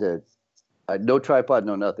trying to, no tripod,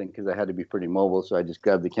 no nothing, because I had to be pretty mobile. So I just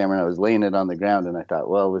grabbed the camera and I was laying it on the ground, and I thought,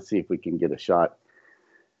 well, let's see if we can get a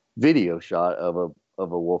video shot of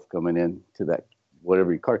a wolf coming in to that,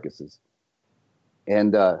 whatever your carcass is.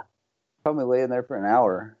 And probably laying there for an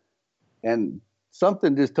hour, and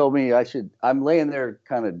something just told me I'm laying there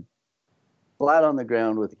kind of flat on the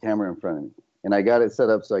ground with the camera in front of me. And I got it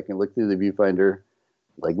set up so I can look through the viewfinder,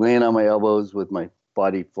 like laying on my elbows with my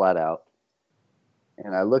body flat out.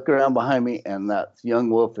 And I look around behind me, and that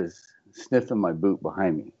young wolf is sniffing my boot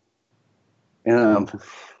behind me. And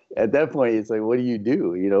at that point, it's like, what do you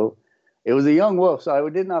do? It was a young wolf, so I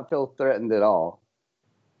did not feel threatened at all.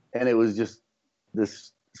 And it was just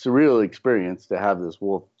this surreal experience to have this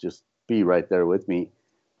wolf just be right there with me.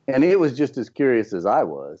 And it was just as curious as I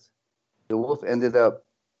was. The wolf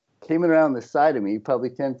came around the side of me, probably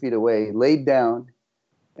 10 feet away, laid down,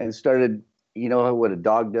 and started, what a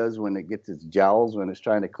dog does when it gets its jowls, when it's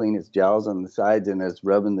trying to clean its jowls on the sides, and it's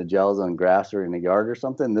rubbing the jowls on grass or in a yard or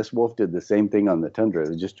something. This wolf did the same thing on the tundra. It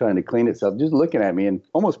was just trying to clean itself, just looking at me and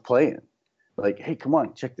almost playing. Like, hey, come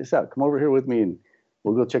on, check this out. Come over here with me, and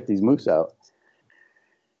we'll go check these moose out.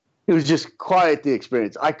 It was just quite the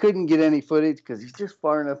experience. I couldn't get any footage because he's just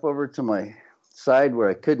far enough over to my side where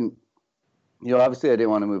I couldn't, obviously I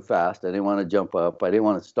didn't want to move fast. I didn't want to jump up. I didn't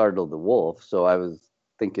want to startle the wolf. So I was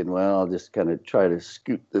thinking, well, I'll just kind of try to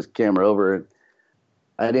scoot this camera over.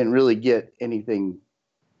 I didn't really get anything.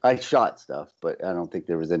 I shot stuff, but I don't think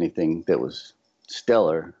there was anything that was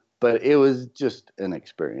stellar. But it was just an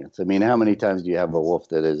experience. I mean, how many times do you have a wolf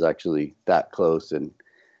that is actually that close and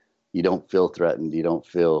you don't feel threatened? You don't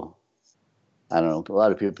feel, I don't know. A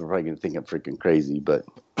lot of people are probably going to think I'm freaking crazy, but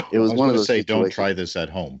it was one of those situations. Don't try this at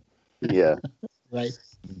home. Yeah. Right.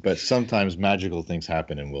 But sometimes magical things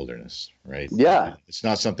happen in wilderness, right? Yeah. It's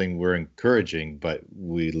not something we're encouraging, but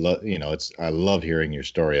we love, I love hearing your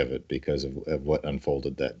story of it because of what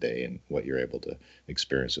unfolded that day and what you're able to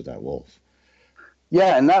experience with that wolf.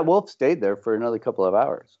 Yeah, and that wolf stayed there for another couple of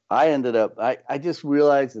hours. I just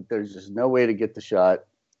realized that there's just no way to get the shot.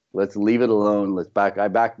 Let's leave it alone. I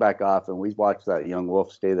back off, and we watched that young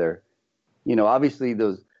wolf stay there. Obviously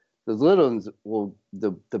those little ones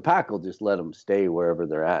the pack will just let them stay wherever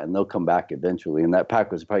they're at, and they'll come back eventually. And that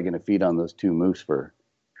pack was probably going to feed on those two moose for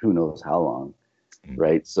who knows how long,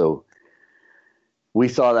 right? So we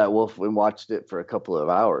saw that wolf and watched it for a couple of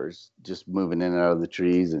hours, just moving in and out of the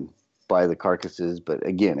trees and by the carcasses. But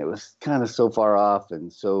again, it was kind of so far off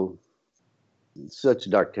and such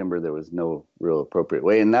dark timber, there was no real appropriate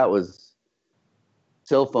way. And that was,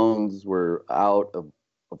 cell phones were out of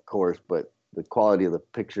course, but the quality of the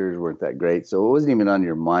pictures weren't that great. So it wasn't even on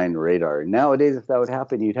your mind radar. Nowadays, if that would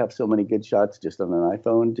happen, you'd have so many good shots just on an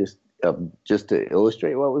iPhone, just to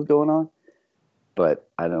illustrate what was going on. But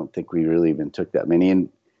I don't think we really even took that many. And,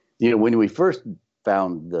 when we first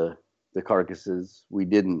found the carcasses, we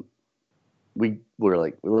were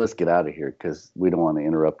like, well, let's get out of here because we don't want to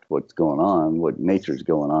interrupt what's going on, what nature's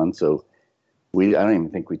going on. So I don't even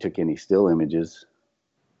think we took any still images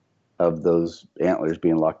of those antlers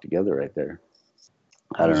being locked together right there.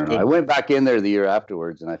 I don't know. I went back in there the year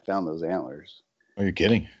afterwards and I found those antlers. Oh, you're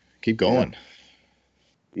kidding. Keep going.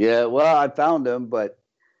 Yeah, well, I found them, but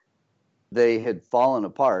they had fallen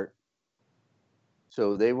apart.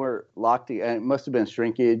 So they were locked together. It must have been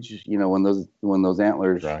shrinkage, when those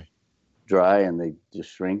antlers dry and they just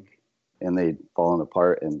shrink and they'd fallen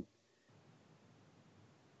apart, and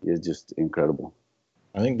it's just incredible.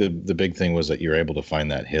 I think the big thing was that you're able to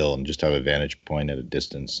find that hill and just have a vantage point at a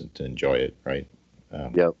distance and to enjoy it, right?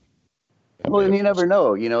 Yep. Well, and you never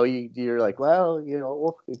know. You're like, well,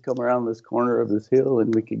 wolf could come around this corner of this hill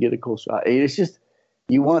and we could get a cool shot. It's just,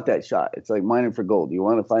 you want that shot. It's like mining for gold. You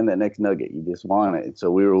want to find that next nugget. You just want it. And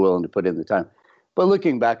so we were willing to put in the time. But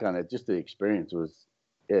looking back on it, just the experience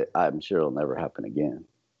I'm sure it'll never happen again.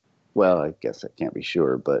 Well, I guess I can't be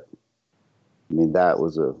sure, but I mean, that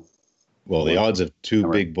was well, the odds of two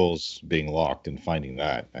big bulls being locked and finding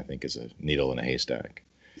that, I think, is a needle in a haystack.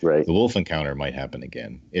 Right. The wolf encounter might happen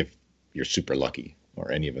again if you're super lucky,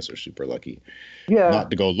 or any of us are super lucky. Yeah.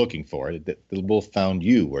 Not to go looking for it. The wolf found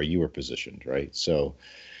you where you were positioned, right? So,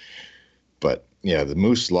 but yeah, the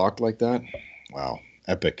moose locked like that. Wow.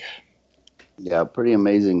 Epic. Yeah. Pretty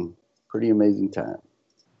amazing time.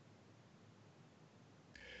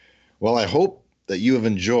 Well, I hope that you have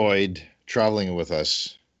enjoyed traveling with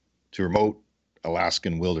us to remote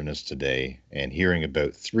Alaskan wilderness today and hearing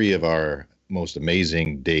about 3 of our most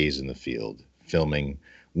amazing days in the field, filming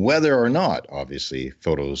whether or not, obviously,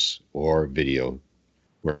 photos or video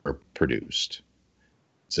were produced.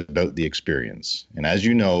 It's about the experience. And as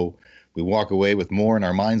you know, we walk away with more in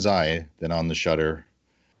our mind's eye than on the shutter.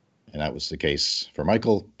 And that was the case for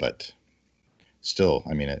Michael, but still,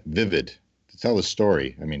 vivid to tell the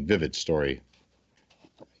story. Vivid story,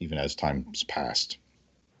 even as time's passed.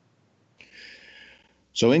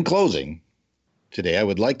 So in closing, today I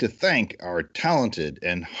would like to thank our talented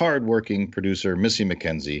and hardworking producer, Missy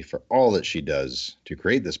McKenzie, for all that she does to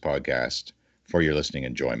create this podcast for your listening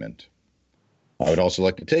enjoyment. I would also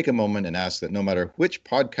like to take a moment and ask that no matter which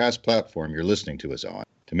podcast platform you're listening to us on,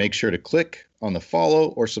 to make sure to click on the follow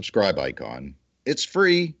or subscribe icon. It's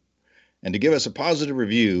free. And to give us a positive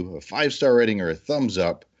review, a 5-star rating, or a thumbs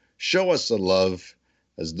up, show us the love,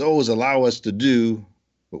 as those allow us to do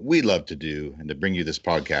what we love to do and to bring you this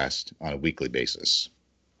podcast on a weekly basis.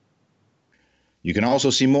 You can also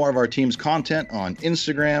see more of our team's content on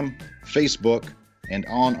Instagram, Facebook, and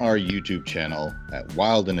on our YouTube channel at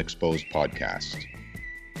Wild and Exposed Podcast.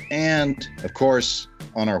 And, of course,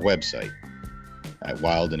 on our website at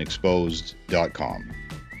wildandexposed.com.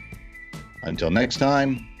 Until next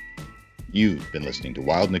time, you've been listening to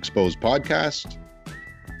Wild and Exposed Podcast.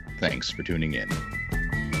 Thanks for tuning in.